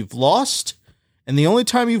you do, you've lost. And the only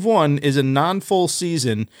time you've won is a non-full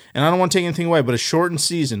season, and I don't want to take anything away, but a shortened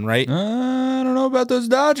season, right? I don't know about those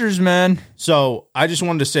Dodgers, man. So I just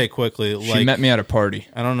wanted to say quickly, She like, met me at a party.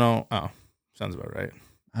 I don't know. Oh, sounds about right.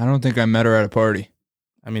 I don't think I met her at a party.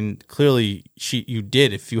 I mean, clearly you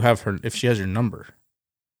did if she has your number.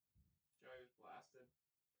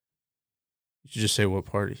 You should just say what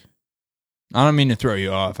party. I don't mean to throw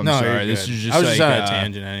you off. I'm No, sorry. you're This good. is just I was just like, on a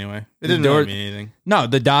tangent anyway. It the didn't door- really mean anything. No,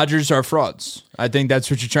 the Dodgers are frauds. I think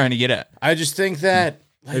that's what you're trying to get at. I just think that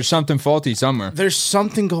There's something faulty somewhere. there's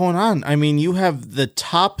something going on. I mean, you have the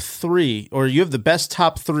top three, or you have the best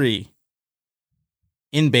top three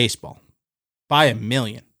in baseball by a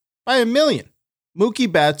million. By a million.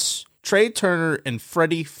 Mookie Betts, Trey Turner, and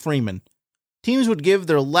Freddie Freeman. Teams would give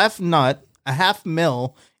their left nut a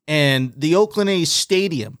 $500,000 and the Oakland A's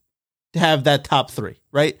stadium to have that top three,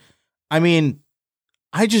 right? I mean,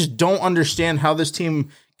 I just don't understand how this team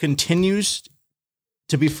continues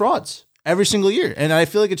to be frauds every single year. And I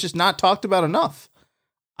feel like it's just not talked about enough.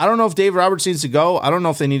 I don't know if Dave Roberts needs to go. I don't know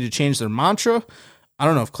if they need to change their mantra. I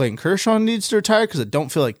don't know if Clayton Kershaw needs to retire because I don't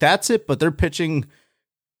feel like that's it, but they're pitching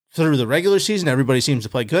through the regular season. Everybody seems to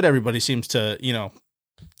play good. Everybody seems to,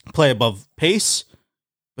 play above pace.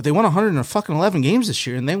 But they won 111 games this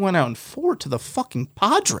year, and they went out in 4 to the fucking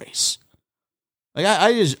Padres. Like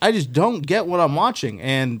I just don't get what I'm watching.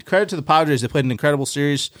 And credit to the Padres, they played an incredible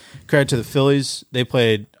series. Credit to the Phillies, they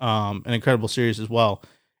played an incredible series as well.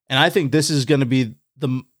 And I think this is going to be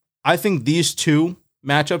I think these two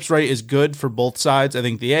matchups, right, is good for both sides. I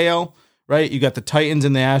think the AL, right, you got the Titans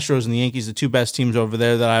and the Astros and the Yankees, the two best teams over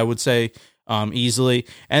there that I would say easily.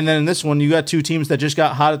 And then in this one, you got two teams that just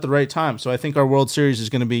got hot at the right time. So I think our World Series is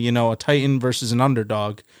going to be, a Titan versus an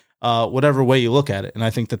underdog, whatever way you look at it. And I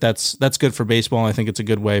think that's good for baseball. And I think it's a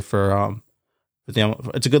good way for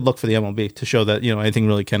it's a good look for the MLB to show that, anything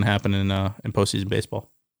really can happen in postseason baseball.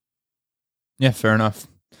 Yeah, fair enough.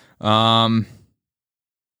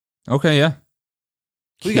 Okay, yeah.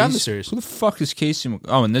 Who you got in the series? Who the fuck is Casey?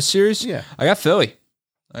 Oh, in this series? Yeah. I got Philly.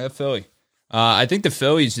 I think the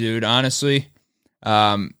Phillies, dude, honestly,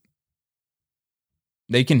 they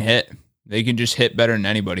can hit. They can just hit better than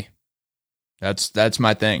anybody. That's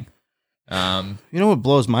my thing. You know what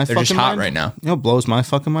blows my They're fucking just hot mind? right now. You know what blows my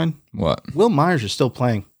fucking mind? What? Will Myers is still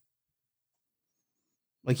playing.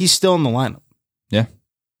 Like, he's still in the lineup. Yeah.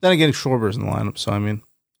 Then again, Schwarber's in the lineup, so I mean,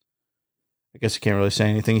 I guess I can't really say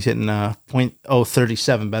anything. He's hitting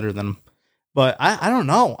 .037 better than him. But I don't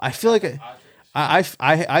know. I feel like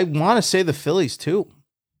I want to say the Phillies too.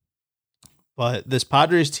 But this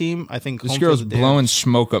Padres team, I think This home girl's field advantage- blowing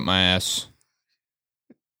smoke up my ass.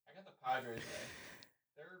 I got the Padres.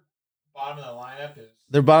 Their bottom of the lineup is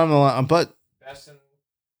they're bottom of the line, but best in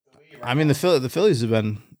the league. I mean the Phillies have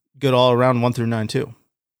been good all around 1 through 9 too.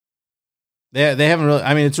 They haven't really.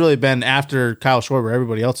 I mean, it's really been after Kyle Schwarber.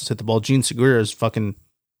 Everybody else has hit the ball. Gene Segura is fucking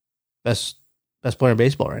best player in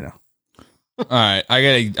baseball right now. All right,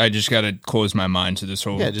 I just gotta close my mind to this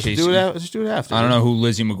whole. Yeah, just Casey. do it. Just do it after. I don't know who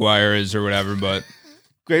Lizzie McGuire is or whatever, but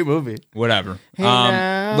Great movie. whatever. Hey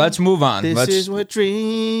now, Let's move on. This is what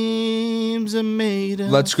dreams are made of.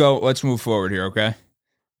 Let's go. Let's move forward here, okay?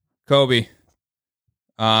 Kobe.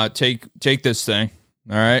 take this thing.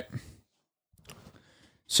 All right.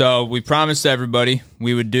 So we promised everybody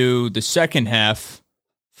we would do the second half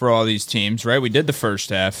for all these teams, right? We did the first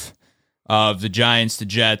half of the Giants, the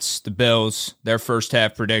Jets, the Bills, their first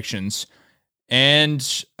half predictions. And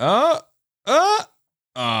Is that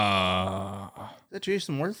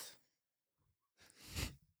Jason Worth?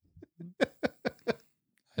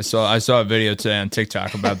 I saw a video today on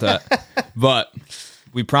TikTok about that. But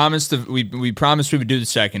we promised we promised we would do the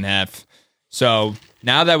second half. So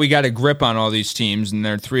now that we got a grip on all these teams and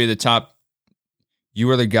they're three of the top, you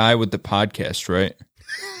are the guy with the podcast, right?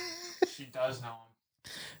 She does know him.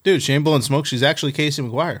 Dude, Shane Blowing Smoke, she's actually Casey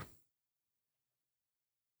McGuire.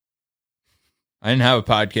 I didn't have a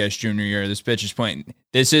podcast junior year. This bitch is playing.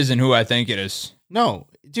 This isn't who I think it is. No,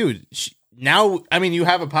 dude. Now, I mean, you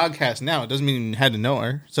have a podcast now. It doesn't mean you had to know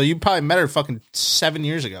her. So you probably met her fucking 7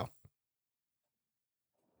 years ago.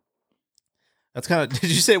 That's kind of. Did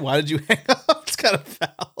you say why did you hang up? It's kind of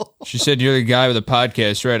foul. She said, "You're the guy with a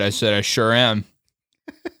podcast, right?" I said, "I sure am."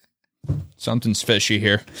 Something's fishy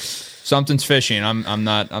here. Something's fishy, and I'm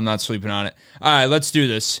not sleeping on it. All right, let's do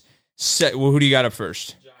this. Who do you got up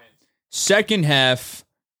first? Giants. Second half,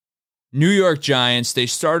 New York Giants. They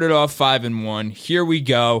started off 5-1. Here we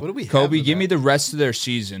go. What do we have Kobe, for give that? me the rest of their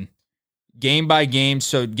season, game by game.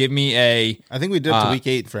 So give me a. I think we did up to week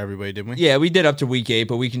 8 for everybody, didn't we? Yeah, we did up to week 8,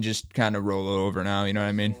 but we can just kind of roll it over now. You know what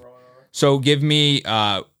I mean? So give me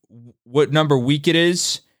what number week it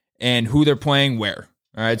is and who they're playing where.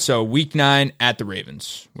 All right, so week 9 at the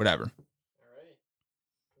Ravens, whatever. All right.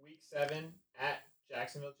 Week 7 at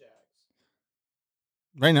Jacksonville Jags.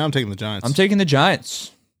 Right now, I'm taking the Giants. I'm taking the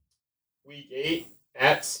Giants. Week 8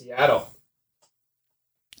 at Seattle.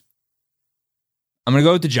 I'm going to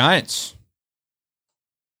go with the Giants.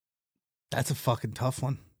 That's a fucking tough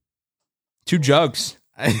one. 2 jugs.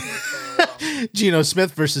 Geno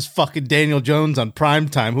Smith versus fucking Daniel Jones on prime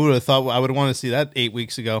time. Who would have thought I would want to see that 8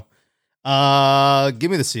 weeks ago?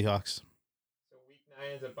 Give me the Seahawks. So week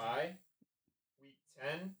 9 is a bye. Week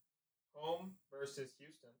 10, home versus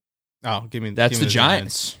Houston. Oh, give me That's give me the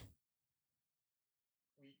Giants.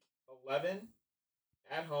 Week 11,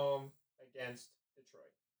 at home against Detroit.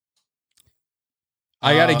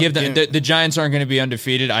 I got to give yeah. the Giants aren't going to be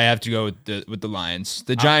undefeated. I have to go with the Lions.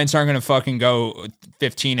 The Giants aren't going to fucking go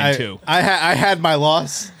 15-2. I had my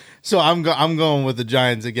loss, so I'm going with the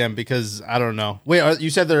Giants again because I don't know. Wait, you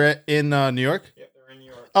said they're in New York? Yep, they're in New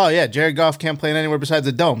York. Oh yeah, Jared Goff can't play anywhere besides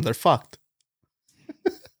the dome. They're fucked.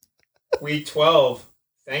 Week 12,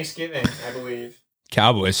 Thanksgiving, I believe,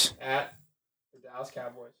 Cowboys. at the Dallas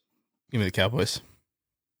Cowboys. Give me the Cowboys.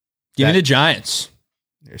 Give me the Giants.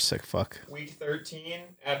 You're a sick fuck. Week 13,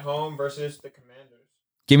 at home versus the Commanders.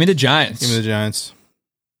 Give me the Giants. Give me the Giants.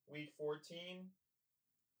 Week 14,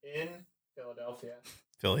 in Philadelphia.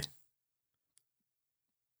 Philly.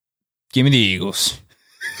 Give me the Eagles.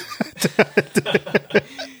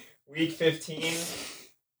 Week 15,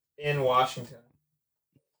 in Washington.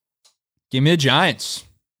 Give me the Giants.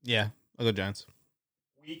 Yeah, I'll go Giants.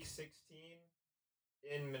 Week 16,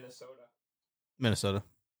 in Minnesota. Minnesota.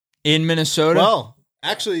 In Minnesota. Well,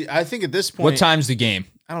 actually, I think at this point, what time's the game?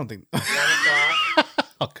 I don't think. 1 o'clock.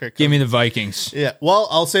 Oh, Kirk Give me the Vikings. Yeah. Well,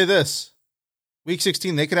 I'll say this: Week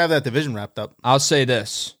 16, they could have that division wrapped up. I'll say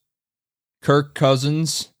this. Kirk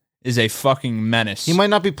Cousins is a fucking menace. He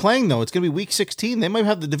might not be playing though. It's gonna be Week 16. They might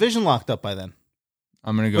have the division locked up by then.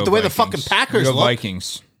 I'm gonna go With the way the Vikings. fucking Packers Go look.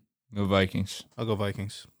 Vikings. Go Vikings. I'll go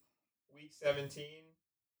Vikings. Week 17,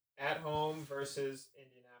 at home versus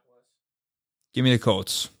Indianapolis. Give me the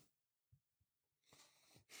Colts.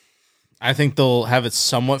 I think they'll have it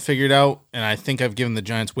somewhat figured out, and I think I've given the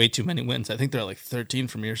Giants way too many wins. I think they're at like 13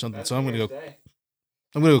 for me or something. That's So I'm gonna go. Thursday.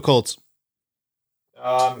 I'm gonna go Colts.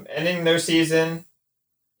 Ending their season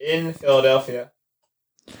in Philadelphia.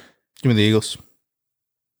 Give me the Eagles.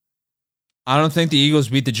 I don't think the Eagles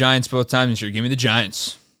beat the Giants both times this year. Give me the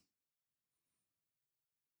Giants.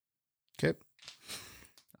 Okay.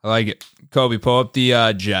 I like it. Kobe, pull up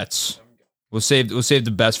the Jets. We'll save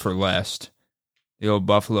the best for last. The old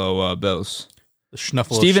Buffalo Bills. The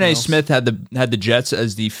Schnuffle. Stephen A. of Schnells. Smith had the Jets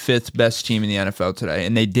as the 5th best team in the NFL today,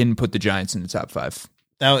 and they didn't put the Giants in the top 5.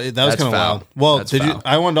 That was That's kind of foul. wild. Well, That's did you? foul.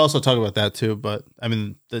 I wanted to also talk about that too, but I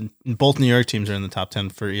mean, both New York teams are in the top 10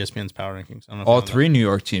 for ESPN's power rankings. I don't know if you All know that. 3 New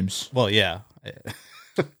York teams. Well, yeah.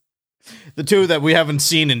 The 2 that we haven't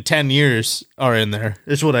seen in 10 years are in there.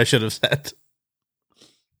 Is what I should have said.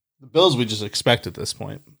 The Bills we just expect at this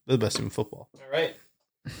point. They're the best team in football. All right.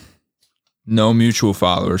 No mutual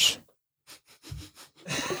followers.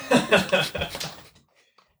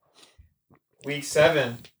 Week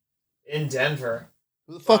 7, in Denver.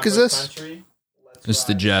 Who the fuck is Broncos this? Country, led It's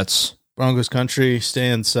the Jets. Broncos country, stay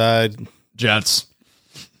inside. Jets.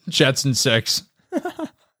 Jets in 6.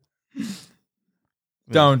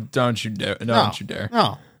 Don't you dare. Don't you dare.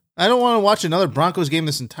 No. I don't want to watch another Broncos game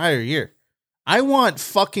this entire year. I want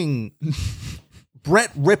fucking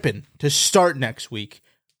Brett Rippon to start next week.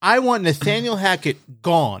 I want Nathaniel Hackett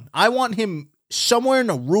gone. I want him somewhere in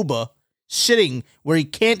Aruba sitting where he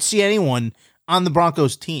can't see anyone on the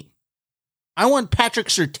Broncos team. I want Patrick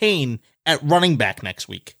Surtain at running back next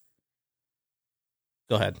week.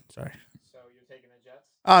 Go ahead. Sorry. So you're taking the Jets?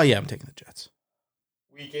 Oh, yeah, I'm taking the Jets.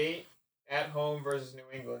 Week 8 at home versus New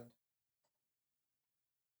England.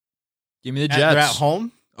 Give me the Jets. They're at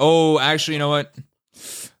home? Oh, actually, you know what?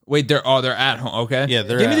 Wait, they're at home. Okay. Yeah,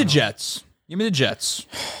 they're Give me at the home. Jets. Give me the Jets.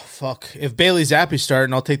 Fuck. If Bailey Zappi's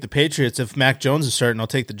starting, I'll take the Patriots. If Mac Jones is starting, I'll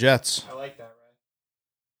take the Jets. I like that,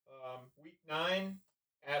 right? Week 9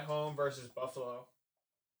 at home versus Buffalo.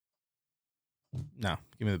 No,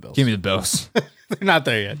 give me the Bills. Give me the Bills. They're not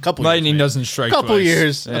there yet. Couple Lightning years, doesn't strike Couple twice.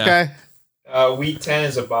 years. Yeah. Okay. Week 10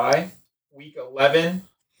 is a bye. Week 11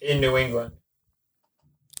 in New England.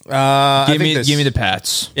 Give me the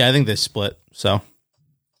Pats. Yeah, I think they split. So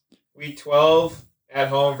Week 12 at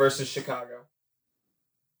home versus Chicago.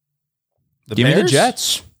 the Give me the Bears?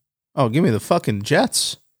 Jets. Oh, give me the fucking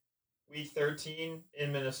Jets. Week 13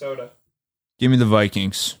 in Minnesota. Give me the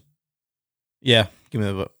Vikings. Yeah, give me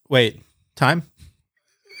the wait. Time?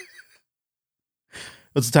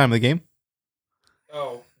 What's the time of the game?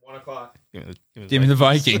 Oh, 1 o'clock. Give me the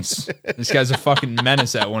Vikings. This guy's a fucking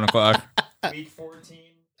menace at 1 o'clock. Week 14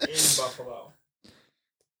 in Buffalo.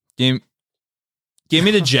 Give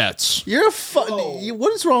me the Jets. You're a Whoa.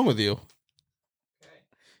 what is wrong with you? Okay.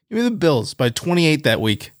 Give me the Bills by 28 that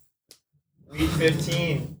week. Week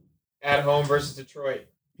 15 at home versus Detroit.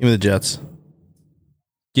 Give me the Jets.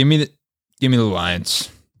 Give me the Lions.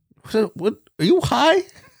 What are you high?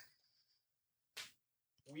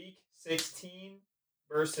 Week 16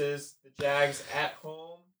 versus the Jags at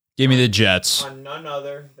home Give me the Jets. on none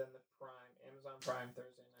other than the Amazon Prime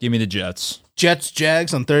Thursday night. Give me the Jets. Jets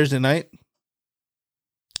Jags on Thursday night.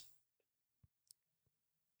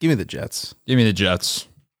 Give me the Jets. Give me the Jets.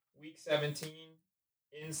 Week 17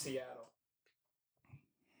 in Seattle.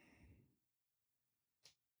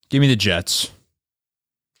 Give me the Jets.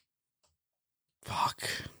 Fuck.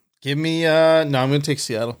 Give me no, I'm gonna take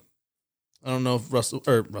Seattle. I don't know if Russell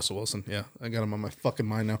Wilson. Yeah, I got him on my fucking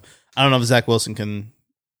mind now. I don't know if Zach Wilson can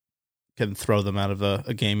throw them out of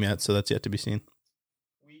a game yet, so that's yet to be seen.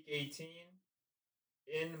 Week 18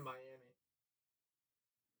 in Miami.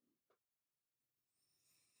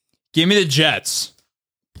 Give me the Jets.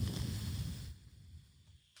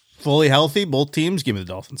 Fully healthy, both teams. Give me the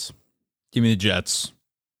Dolphins. Give me the Jets.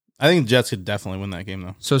 I think the Jets could definitely win that game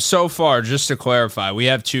though. So far, just to clarify, we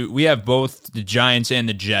have both the Giants and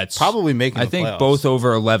the Jets. Probably making. I the think playoffs. both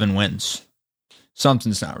over 11 wins.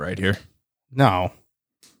 Something's not right here. No.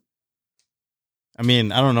 I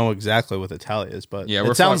mean, I don't know exactly what the tally is, but Yeah,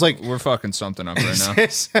 it sounds like we're fucking something up right now.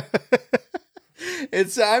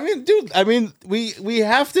 it's. I mean, dude. I mean, we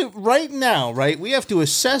have to right now, right? We have to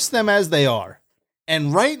assess them as they are,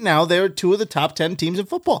 and right now they're two of the top 10 teams in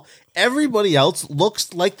football. Everybody else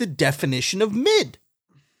looks like the definition of mid.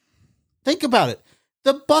 Think about it.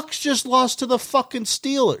 The Bucks just lost to the fucking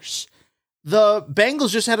Steelers. The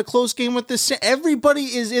Bengals just had a close game with this.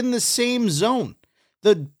 Everybody is in the same zone.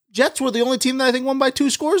 The Jets were the only team that I think won by 2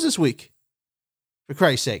 scores this week. For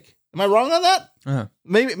Christ's sake. Am I wrong on that? Uh-huh.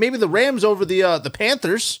 Maybe the Rams over the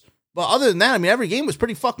Panthers. But other than that, I mean, every game was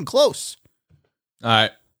pretty fucking close. All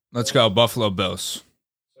right, let's go. Buffalo Bills.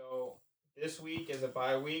 So this week is a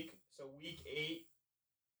bye week. So week 8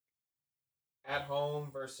 at home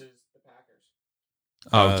versus the Packers.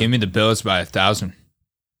 Oh, give me the Bills by 1,000.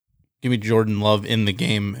 Give me Jordan Love in the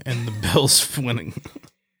game and the Bills winning.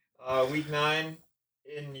 Week 9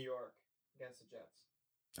 in New York against the Jets.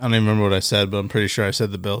 I don't even remember what I said, but I'm pretty sure I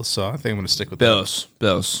said the Bills, so I think I'm going to stick with Bills.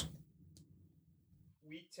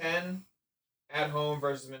 Week 10 at home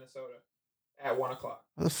versus Minnesota at 1 o'clock.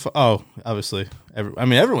 Obviously.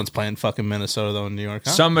 Everyone's playing fucking Minnesota, though, in New York,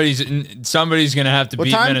 huh? Somebody's going to have to What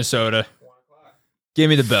beat time? Minnesota. 1 o'clock. Give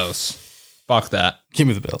me the Bills. Fuck that. Give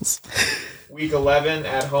me the Bills. Week 11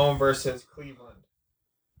 at home versus Cleveland.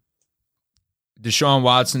 Deshaun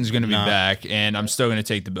Watson's going to be Nah. back, and I'm still going to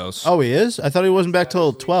take the Bills. Oh, he is? I thought he wasn't back That till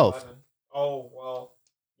is week 12. 11. Oh, well,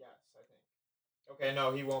 yes, I think. Okay,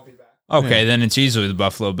 no, he won't be back. Okay, Yeah. then it's easily the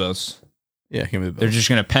Buffalo Bills. Yeah, give me the Bills. They're just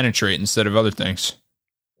going to penetrate instead of other things.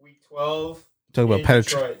 Week 12 You're in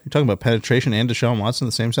Detroit. You're talking about penetration and Deshaun Watson in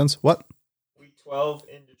the same sense? What? Week 12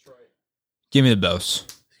 in Detroit. Give me the Bills.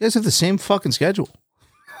 You guys have the same fucking schedule.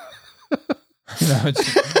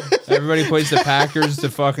 Everybody plays the Packers, the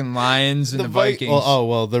fucking Lions, and the Vikings.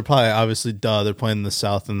 Well, they're probably obviously they're playing the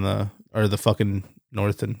South and the fucking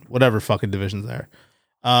North and whatever fucking divisions there.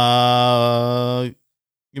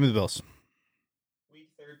 Give me the Bills. Week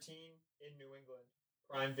 13 in New England.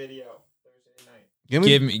 Prime Video Thursday night.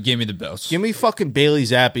 Give me the Bills. Give me fucking Bailey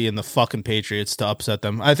Zappi and the fucking Patriots to upset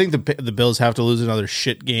them. I think the Bills have to lose another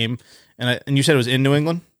shit game. And you said it was in New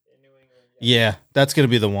England? In New England. Yeah, that's going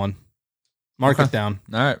to be the one. Mark it down.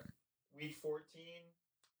 All right. Week 14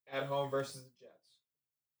 at home versus the Jets.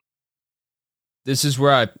 This is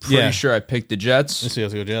where I'm pretty sure I picked the Jets. Let's see,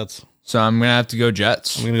 let's go Jets. So I'm going to have to go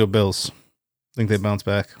Jets. I'm going to go Bills. I think they bounce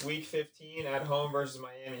back. Week 15 at home versus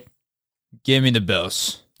Miami. Give me the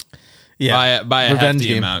Bills. Yeah. By a Revenge hefty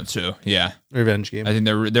game. amount, too. Yeah. Revenge game. I think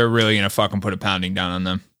they're really going to fucking put a pounding down on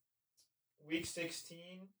them. Week 16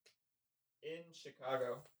 in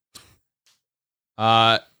Chicago.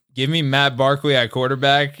 Give me Matt Barkley at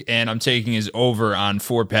quarterback, and I'm taking his over on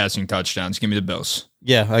 4 passing touchdowns. Give me the Bills.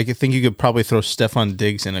 Yeah, I think you could probably throw Stephon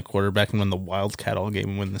Diggs in a quarterback and win the Wildcat all game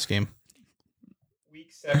and win this game.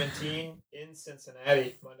 Week 17 in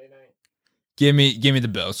Cincinnati, Monday night. Give me the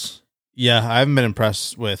Bills. Yeah, I haven't been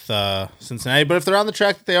impressed with Cincinnati, but if they're on the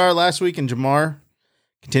track that they are last week and Jamar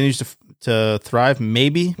continues to thrive,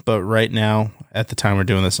 maybe. But right now, at the time we're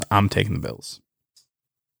doing this, I'm taking the Bills.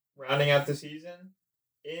 Rounding out the season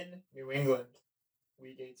in New England,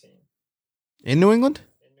 Week 18. In New England?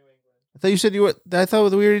 In New England. I thought you said you were. I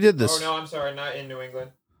thought we already did this. Oh, no, I'm sorry. Not in New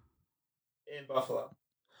England. In Buffalo.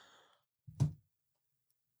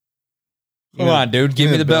 Come on, dude.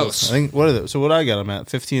 Give me the Bills. I think what are those? So what I got them at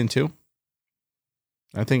 15-2.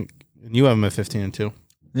 I think you have them at 15-2.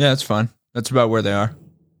 Yeah, that's fine. That's about where they are.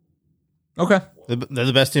 Okay. They're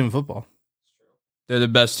the best team in football. They're the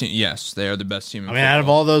best team. Yes, they are the best team. I mean, out of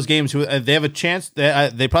all those games, they have a chance.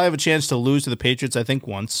 They probably have a chance to lose to the Patriots. I think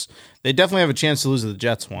once. They definitely have a chance to lose to the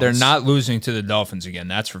Jets once. They're not losing to the Dolphins again.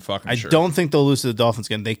 That's for fucking sure. I don't think they'll lose to the Dolphins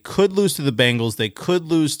again. They could lose to the Bengals. They could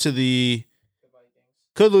lose to the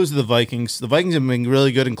Vikings. The Vikings have been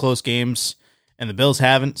really good in close games, and the Bills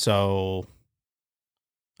haven't. So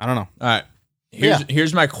I don't know. All right.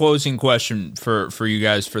 Here's my closing question for you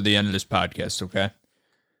guys for the end of this podcast. Okay.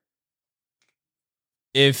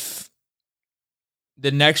 If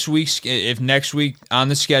next week on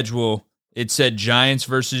the schedule it said Giants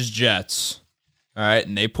versus Jets, all right,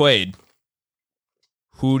 and they played,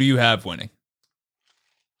 who do you have winning?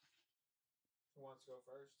 Who wants to go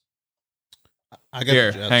first? I got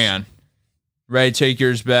Here, the Jets. hang on. Ray, take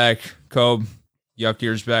yours back. Kobe, yuck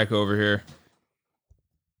yours back over here.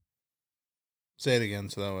 Say it again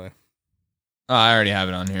so that way. Oh, I already have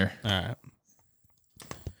it on here. All right.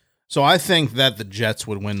 So I think that the Jets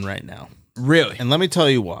would win right now. Really? And let me tell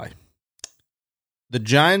you why. The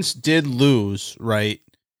Giants did lose, right,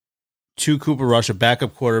 to Cooper Rush, a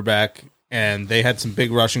backup quarterback, and they had some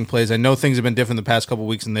big rushing plays. I know things have been different the past couple of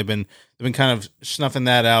weeks, and they've been kind of snuffing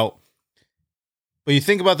that out. But you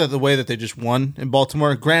think about that the way that they just won in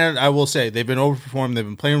Baltimore. Granted, I will say they've been overperformed. They've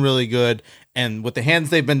been playing really good, and with the hands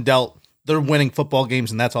they've been dealt, they're winning football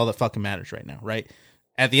games, and that's all that fucking matters right now, right?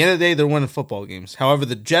 At the end of the day, they're winning football games. However,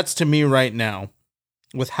 the Jets, to me right now,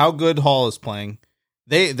 with how good Hall is playing,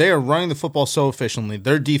 they are running the football so efficiently.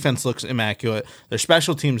 Their defense looks immaculate. Their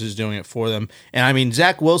special teams is doing it for them. And, I mean,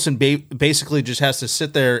 Zach Wilson basically just has to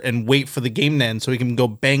sit there and wait for the game to end so he can go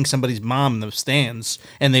bang somebody's mom in the stands,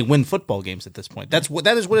 and they win football games at this point. That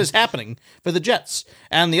is what is happening for the Jets.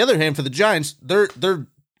 And on the other hand, for the Giants, they're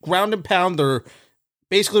ground and pound. They're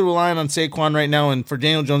basically relying on Saquon right now and for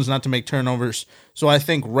Daniel Jones not to make turnovers. So I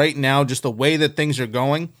think right now, just the way that things are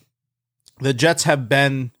going, the Jets have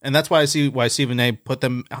been, and that's why Stephen A put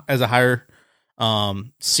them as a higher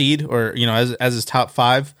seed, or as his top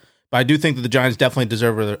 5. But I do think that the Giants definitely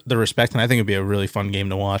deserve the respect, and I think it'd be a really fun game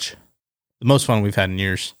to watch. The most fun we've had in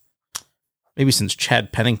years, maybe since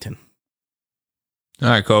Chad Pennington. All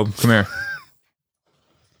right, Kobe, come here.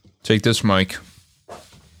 Take this mic.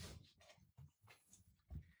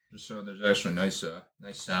 So there's actually nice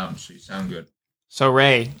sound, so you sound good. So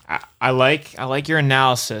Ray, I like your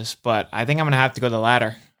analysis, but I think I'm gonna have to go the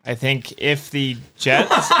latter. I think if the Jets,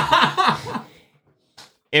 Guys,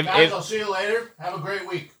 I'll see you later. Have a great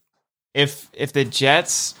week. if the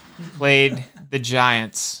Jets played the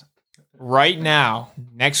Giants right now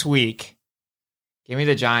next week, give me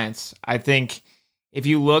the Giants. I think if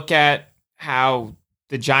you look at how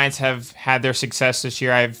the Giants have had their success this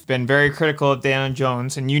year, I've been very critical of Daniel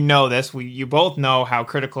Jones, and you know this. You both know how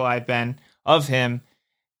critical I've been of him.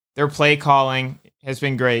 Their play calling has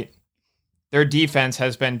been great. Their defense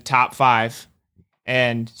has been top 5,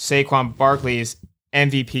 and Saquon Barkley is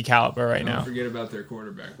MVP caliber right now. Don't forget about their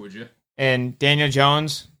quarterback, would you? And Daniel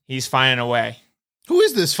Jones, he's finding a way. Who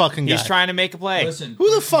is this fucking guy? He's trying to make a play. Listen,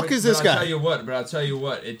 Who the fuck is this I'll guy? I'll tell you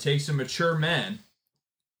what. It takes a mature man.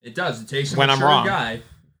 It does. It takes a When I'm mature wrong. guy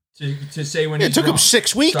to say when It he's took wrong. him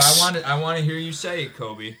 6 weeks. So I want to hear you say it,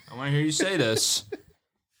 Kobe. I want to hear you say this.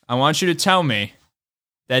 I want you to tell me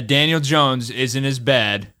that Daniel Jones isn't as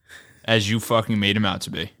bad as you fucking made him out to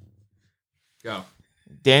be. Go.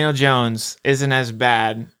 Daniel Jones isn't as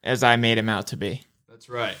bad as I made him out to be. That's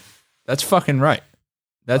right. That's fucking right.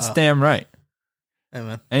 That's damn right. Hey,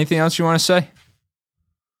 man. Anything else you want to say?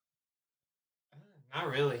 Not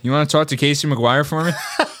really. You want to talk to Casey McGuire for me?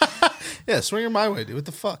 Yeah, swing her my way, dude. What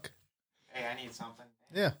the fuck? Hey, I need something.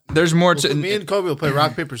 Yeah. There's more to Me and Kobe will play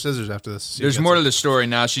rock, paper, scissors after this. See who There's gets more it. to the story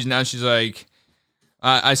now. She's like,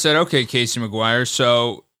 I said, okay, Casey McGuire.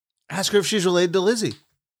 So, Ask her if she's related to Lizzie. Do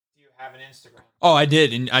you have an Instagram? oh, I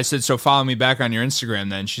did. And I said, so follow me back on your Instagram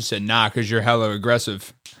then. She said, nah, because you're hella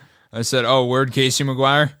aggressive. I said, oh, word, Casey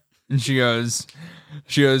McGuire? And she goes,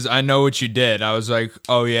 I know what you did. I was like,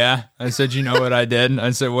 oh, yeah? I said, you know what I did?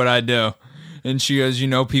 I said, what'd I do? And she goes, you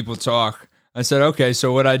know, people talk. I said, okay,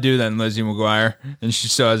 so what'd I do then, Lizzie McGuire? And she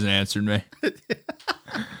still hasn't answered me.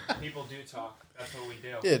 People do talk. That's what we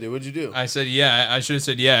do. Yeah, dude. What'd you do? I said, yeah. I should have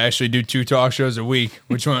said, yeah, I actually do 2 talk shows a week.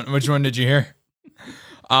 Which one did you hear?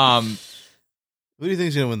 Who do you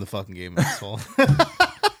think's gonna win the fucking game, asshole?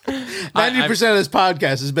 90% of this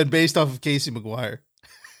podcast has been based off of Casey McGuire.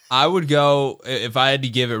 I would go, if I had to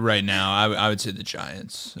give it right now, I would say the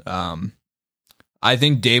Giants. I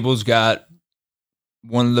think Dable's got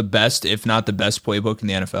one of the best, if not the best playbook in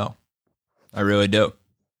the NFL. I really do.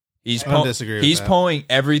 I don't disagree with He's that. pulling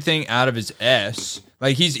everything out of his ass.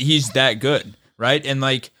 Like he's that good, right? And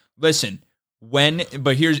like, listen,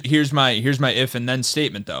 but here's my if and then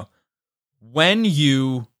statement though. When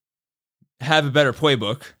you have a better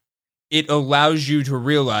playbook, it allows you to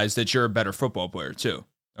realize that you're a better football player too.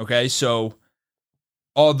 Okay, so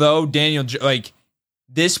although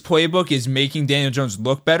this playbook is making Daniel Jones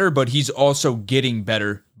look better, but he's also getting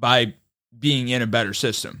better by being in a better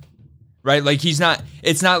system, right? Like it's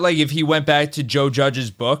not like if he went back to Joe Judge's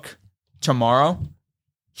book tomorrow,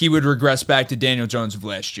 he would regress back to Daniel Jones of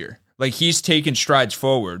last year. Like he's taken strides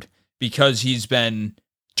forward because he's been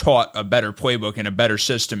taught a better playbook and a better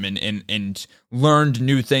system and learned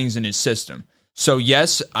new things in his system. So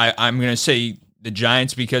yes, I'm going to say the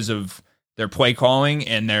Giants because of their play calling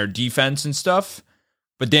and their defense and stuff.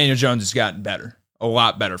 But Daniel Jones has gotten better, a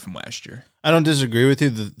lot better from last year. I don't disagree with you.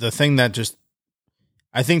 The thing that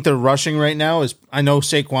I think they're rushing right now is, I know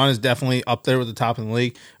Saquon is definitely up there with the top in the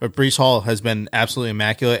league, but Breece Hall has been absolutely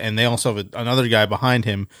immaculate, and they also have another guy behind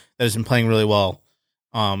him that has been playing really well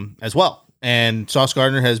as well. And Sauce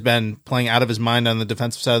Gardner has been playing out of his mind on the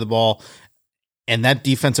defensive side of the ball, and that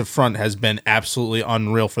defensive front has been absolutely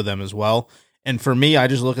unreal for them as well. And for me, I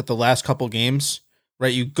just look at the last couple games,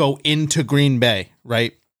 right? You go into Green Bay,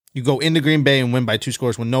 right? You go into Green Bay and win by 2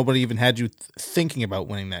 scores when nobody even had you thinking about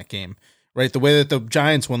winning that game, right? The way that the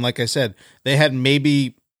Giants won, like I said, they had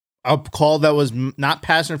maybe a call that was not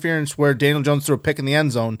pass interference where Daniel Jones threw a pick in the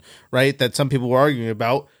end zone, right? That some people were arguing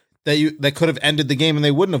about, that could have ended the game and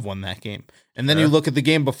they wouldn't have won that game. And then you look at the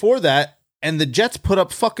game before that, and the Jets put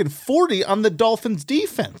up fucking 40 on the Dolphins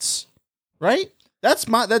defense, right? That's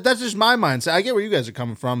just my mindset. I get where you guys are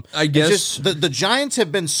coming from. I guess It's just the Giants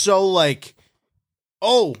have been so like,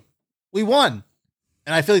 oh, we won.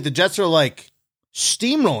 And I feel like the Jets are like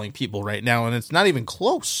steamrolling people right now, and it's not even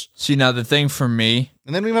close. See, now the thing for me,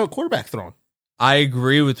 And then we have a quarterback thrown. I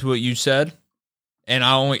agree with what you said, and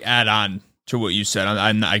I'll only add on to what you said.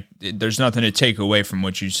 There's nothing to take away from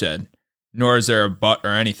what you said, nor is there a but or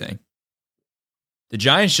anything. The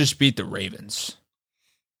Giants just beat the Ravens.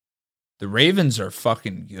 The Ravens are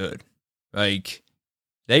fucking good. Like,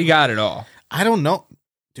 they got it all. I don't know.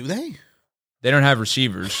 Do they? They don't have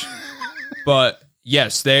receivers, but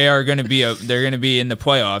yes, they are going to be they're going to be in the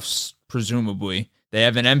playoffs, presumably. They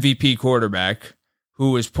have an MVP quarterback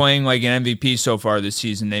who is playing like an MVP so far this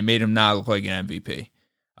season. They made him not look like an MVP.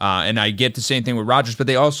 And I get the same thing with Rodgers, but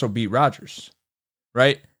they also beat Rodgers,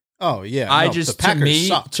 right? Oh yeah. The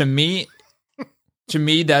Packers to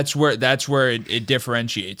me, that's where it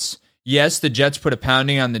differentiates. Yes, the Jets put a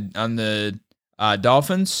pounding on the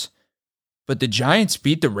Dolphins, but the Giants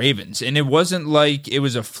beat the Ravens, and it wasn't like it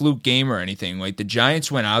was a fluke game or anything. Like the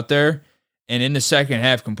Giants went out there and in the second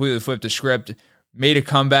half completely flipped the script, made a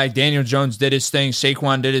comeback. Daniel Jones did his thing.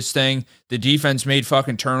 Saquon did his thing. The defense made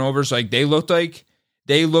fucking turnovers. Like they looked like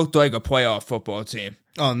a playoff football team.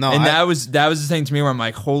 Oh no. And that was the thing to me where I'm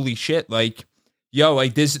like, holy shit, like yo,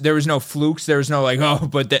 like this, there was no flukes. There was no like, oh,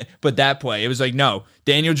 but that play. It was like, no,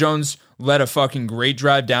 Daniel Jones led a fucking great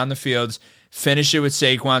drive down the field, finished it with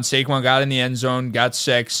Saquon. Saquon got in the end zone, got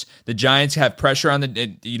 6. The Giants have pressure on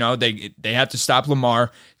they have to stop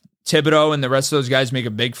Lamar. Thibodeau and the rest of those guys make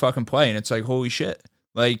a big fucking play, and it's like, holy shit.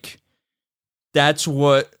 Like, that's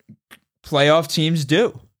what playoff teams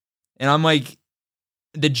do. And I'm like,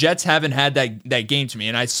 the Jets haven't had that game to me.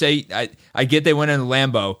 And I say, I get they went in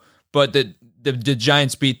Lambeau, but the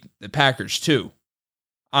Giants beat the Packers too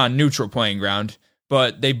on neutral playing ground.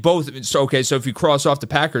 But they both, so if you cross off the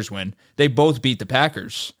Packers win, they both beat the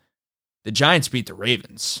Packers. The Giants beat the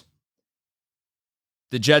Ravens.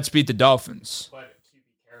 The Jets beat the Dolphins. But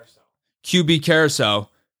QB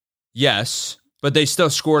Carousel, yes, but they still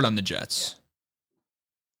scored on the Jets.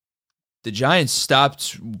 The Giants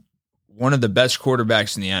stopped one of the best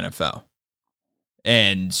quarterbacks in the NFL.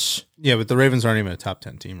 And yeah, but the Ravens aren't even a top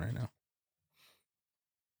 10 team right now.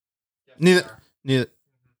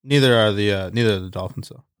 Neither are the Dolphins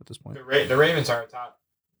though at this point. The Ravens are top.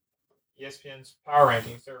 ESPN's power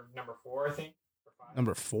rankings, they're number 4, I think. Or 5.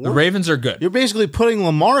 Number 4. The Ravens are good. You're basically putting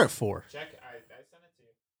Lamar at 4. Check. I sent it to you.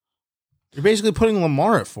 You're basically putting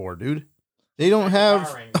Lamar at 4, dude. They don't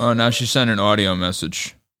have. Oh, now she sent an audio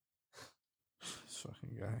message. This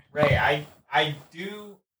fucking guy. Ray, I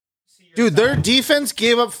do see your Dude, their side. defense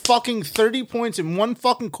gave up fucking 30 points in one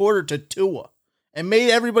fucking quarter to Tua and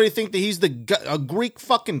made everybody think that he's a Greek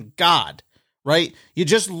fucking god, right? You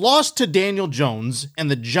just lost to Daniel Jones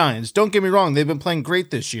and the Giants. Don't get me wrong, they've been playing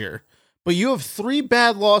great this year. But you have 3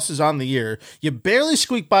 bad losses on the year. You barely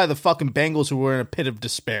squeaked by the fucking Bengals, who were in a pit of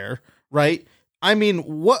despair, right? I mean,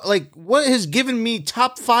 what has given me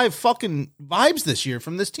top 5 fucking vibes this year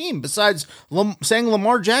from this team besides saying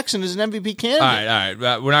Lamar Jackson is an MVP candidate? All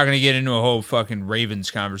right. We're not going to get into a whole fucking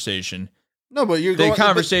Ravens conversation. No, but you're the going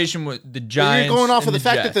conversation with the Giants. You're going off of and the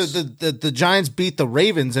fact Jets. that the Giants beat the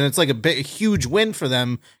Ravens, and it's like a huge win for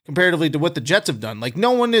them comparatively to what the Jets have done. Like,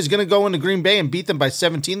 no one is going to go into Green Bay and beat them by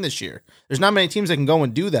 17 this year. There's not many teams that can go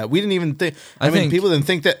and do that. We didn't even think. I mean, people didn't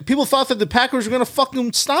think that. People thought that the Packers were going to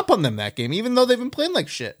fucking stomp on them that game, even though they've been playing like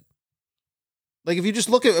shit. Like, if you just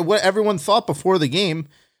look at what everyone thought before the game,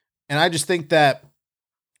 and I just think that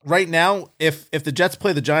right now, if the Jets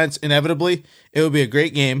play the Giants, inevitably, it would be a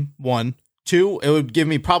great game. 1. 2, it would give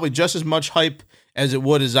me probably just as much hype as it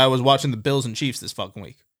would as I was watching the Bills and Chiefs this fucking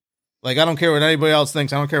week. Like, I don't care what anybody else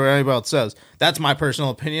thinks. I don't care what anybody else says. That's my personal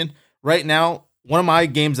opinion. Right now, one of my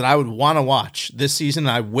games that I would want to watch this season,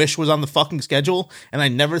 and I wish was on the fucking schedule, and I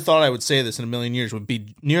never thought I would say this in a million years, would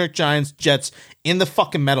be New York Giants, Jets in the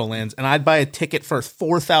fucking Meadowlands, and I'd buy a ticket for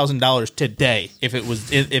 $4,000 today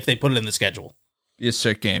if they put it in the schedule. Be a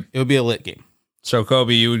sick game. It would be a lit game. So,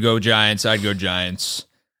 Kobe, you would go Giants. I'd go Giants.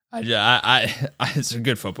 It's a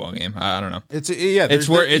good football game. I don't know. It's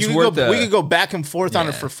worth. We could go back and forth on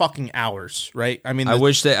it for fucking hours, right? I mean, I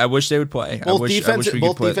wish they would play. Both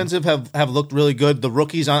defensive have looked really good. The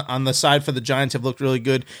rookies on the side for the Giants have looked really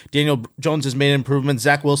good. Daniel Jones has made improvements.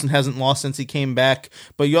 Zach Wilson hasn't lost since he came back.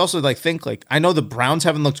 But you also think I know the Browns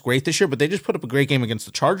haven't looked great this year, but they just put up a great game against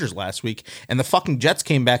the Chargers last week, and the fucking Jets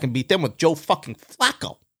came back and beat them with Joe fucking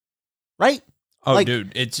Flacco, right? Oh,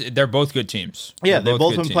 dude, they're both good teams. Yeah, they've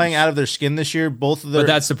both been playing out of their skin this year. Both of their. But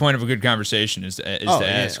that's the point of a good conversation is to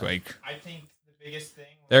ask. Like, I think the biggest thing.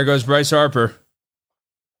 There goes Bryce Harper.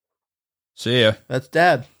 See ya. That's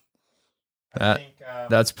Dad.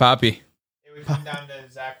 That's Poppy. It would come down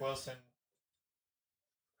to Zach Wilson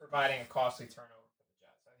providing a costly turnover for the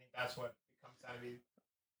Jets. I think that's what it comes down to be.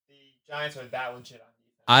 The Giants are that legit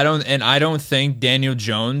on defense. I don't think Daniel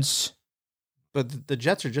Jones. But the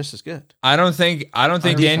Jets are just as good. I don't think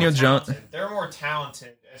Daniel Jones. They're more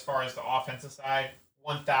talented as far as the offensive side.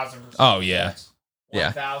 1,000%. Oh yeah,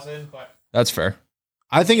 1,000. But that's fair.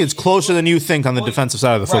 I think it's closer than you think on the defensive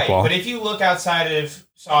side of the football. But if you look outside of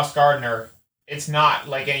Sauce Gardner, it's not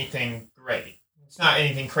like anything great. It's not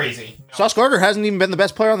anything crazy. No. Sauce Gardner hasn't even been the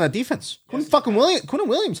best player on that defense. Quentin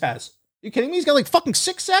Williams has. Are you kidding me? He's got fucking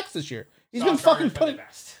 6 sacks this year. He's been fucking putting.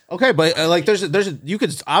 Okay, but you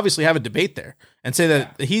could obviously have a debate there and say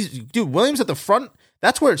that Williams at the front.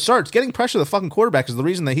 That's where it starts. Getting pressure to the fucking quarterback is the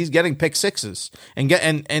reason that he's getting pick sixes. And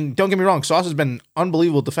don't get me wrong, Sauce has been an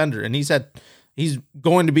unbelievable defender, and he's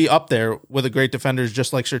going to be up there with the great defenders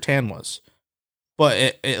just like Surtain was.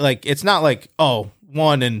 But it's not like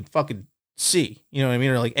 1 and fucking C, you know what I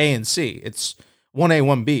mean, or like A and C. It's 1A,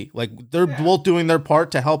 1B. Like, they're both doing their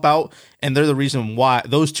part to help out, and they're the reason why.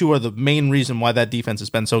 Those two are the main reason why that defense has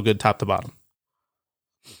been so good top to bottom.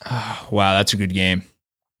 Wow, that's a good game.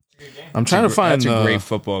 I'm trying to find that's a great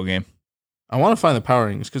football game. I want to find the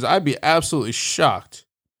power rankings because I'd be absolutely shocked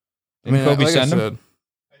Didn't Kobe send them?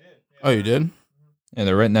 Oh, you did? Yeah,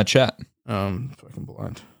 they're right in that chat. Fucking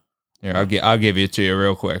blind. Here, I'll give it to you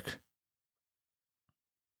real quick.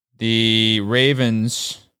 The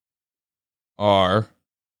Ravens are,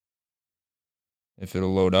 if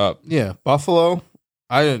it'll load up. Yeah, Buffalo.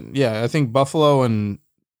 I think Buffalo and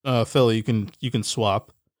Philly. You can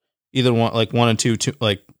swap either one, like 1 and 2,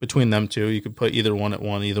 like between them two. You could put either one at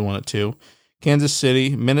 1, either one at 2. Kansas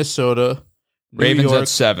City, Minnesota, New Ravens York. at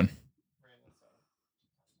 7.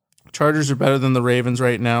 Chargers are better than the Ravens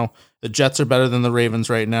right now. The Jets are better than the Ravens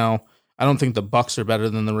right now. I don't think the Bucks are better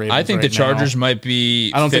than the Ravens. I think right the Chargers now. might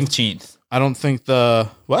be 15th. I don't think the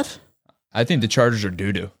what? I think the Chargers are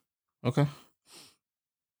doo-doo. Okay.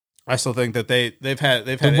 I still think that they've had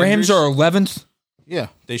The Rams injuries. are 11th. Yeah,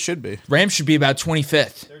 they should be. Rams should be about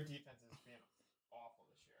 25th.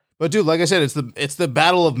 But dude, like I said, it's the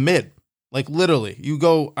battle of mid. Like literally, you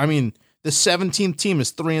go. I mean, the 17th team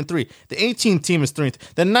is 3-3. The 18th team is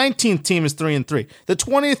 3-3. The 19th team is 3-3. The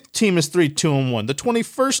 20th team is 3-2-1. The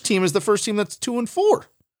 21st team is the first team that's 2-4.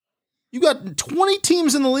 You got 20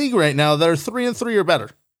 teams in the league right now that are 3-3 or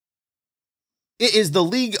better. It is the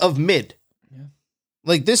league of mid. Yeah.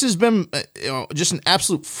 Like this has been just an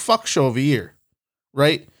absolute fuck show of a year,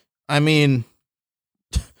 right? I mean,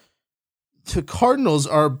 the Cardinals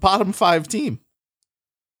are a bottom 5 team.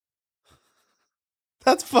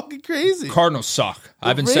 That's fucking crazy. Cardinals suck.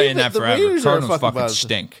 I've been saying that the forever. Raiders are Cardinals fucking bad.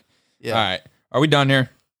 stink. Yeah. All right. Are we done here?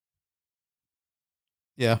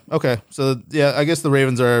 Yeah. Okay. So yeah, I guess the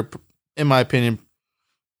Ravens are, in my opinion,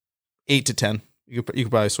 8 to 10. You could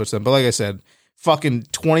probably switch them, but like I said, fucking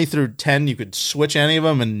 20 through 10, you could switch any of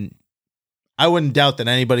them, and I wouldn't doubt that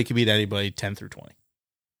anybody could beat anybody 10 through 20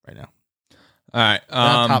 right now. All right.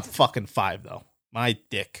 Not top fucking 5 though. My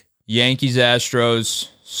dick. Yankees Astros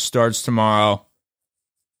starts tomorrow.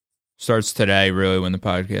 Starts today, really, when the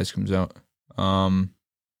podcast comes out.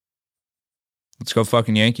 Let's go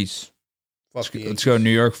fucking Yankees. Let's go New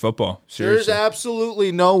York football. There's Seriously.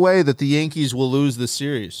 absolutely no way that the Yankees will lose this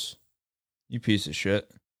series. You piece of shit.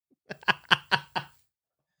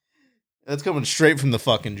 That's coming straight from the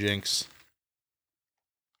fucking Jinx.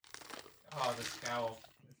 Oh, the scowl.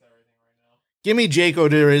 It's everything right now. Give me Jake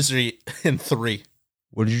Odorizzi in 3.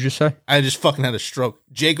 What did you just say? I just fucking had a stroke.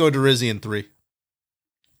 Jake Odorizzi in 3.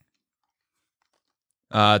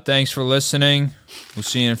 Thanks for listening. We'll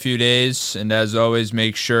see you in a few days. And as always,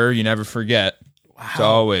 make sure you never forget. As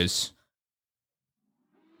always,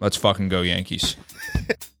 let's fucking go Yankees.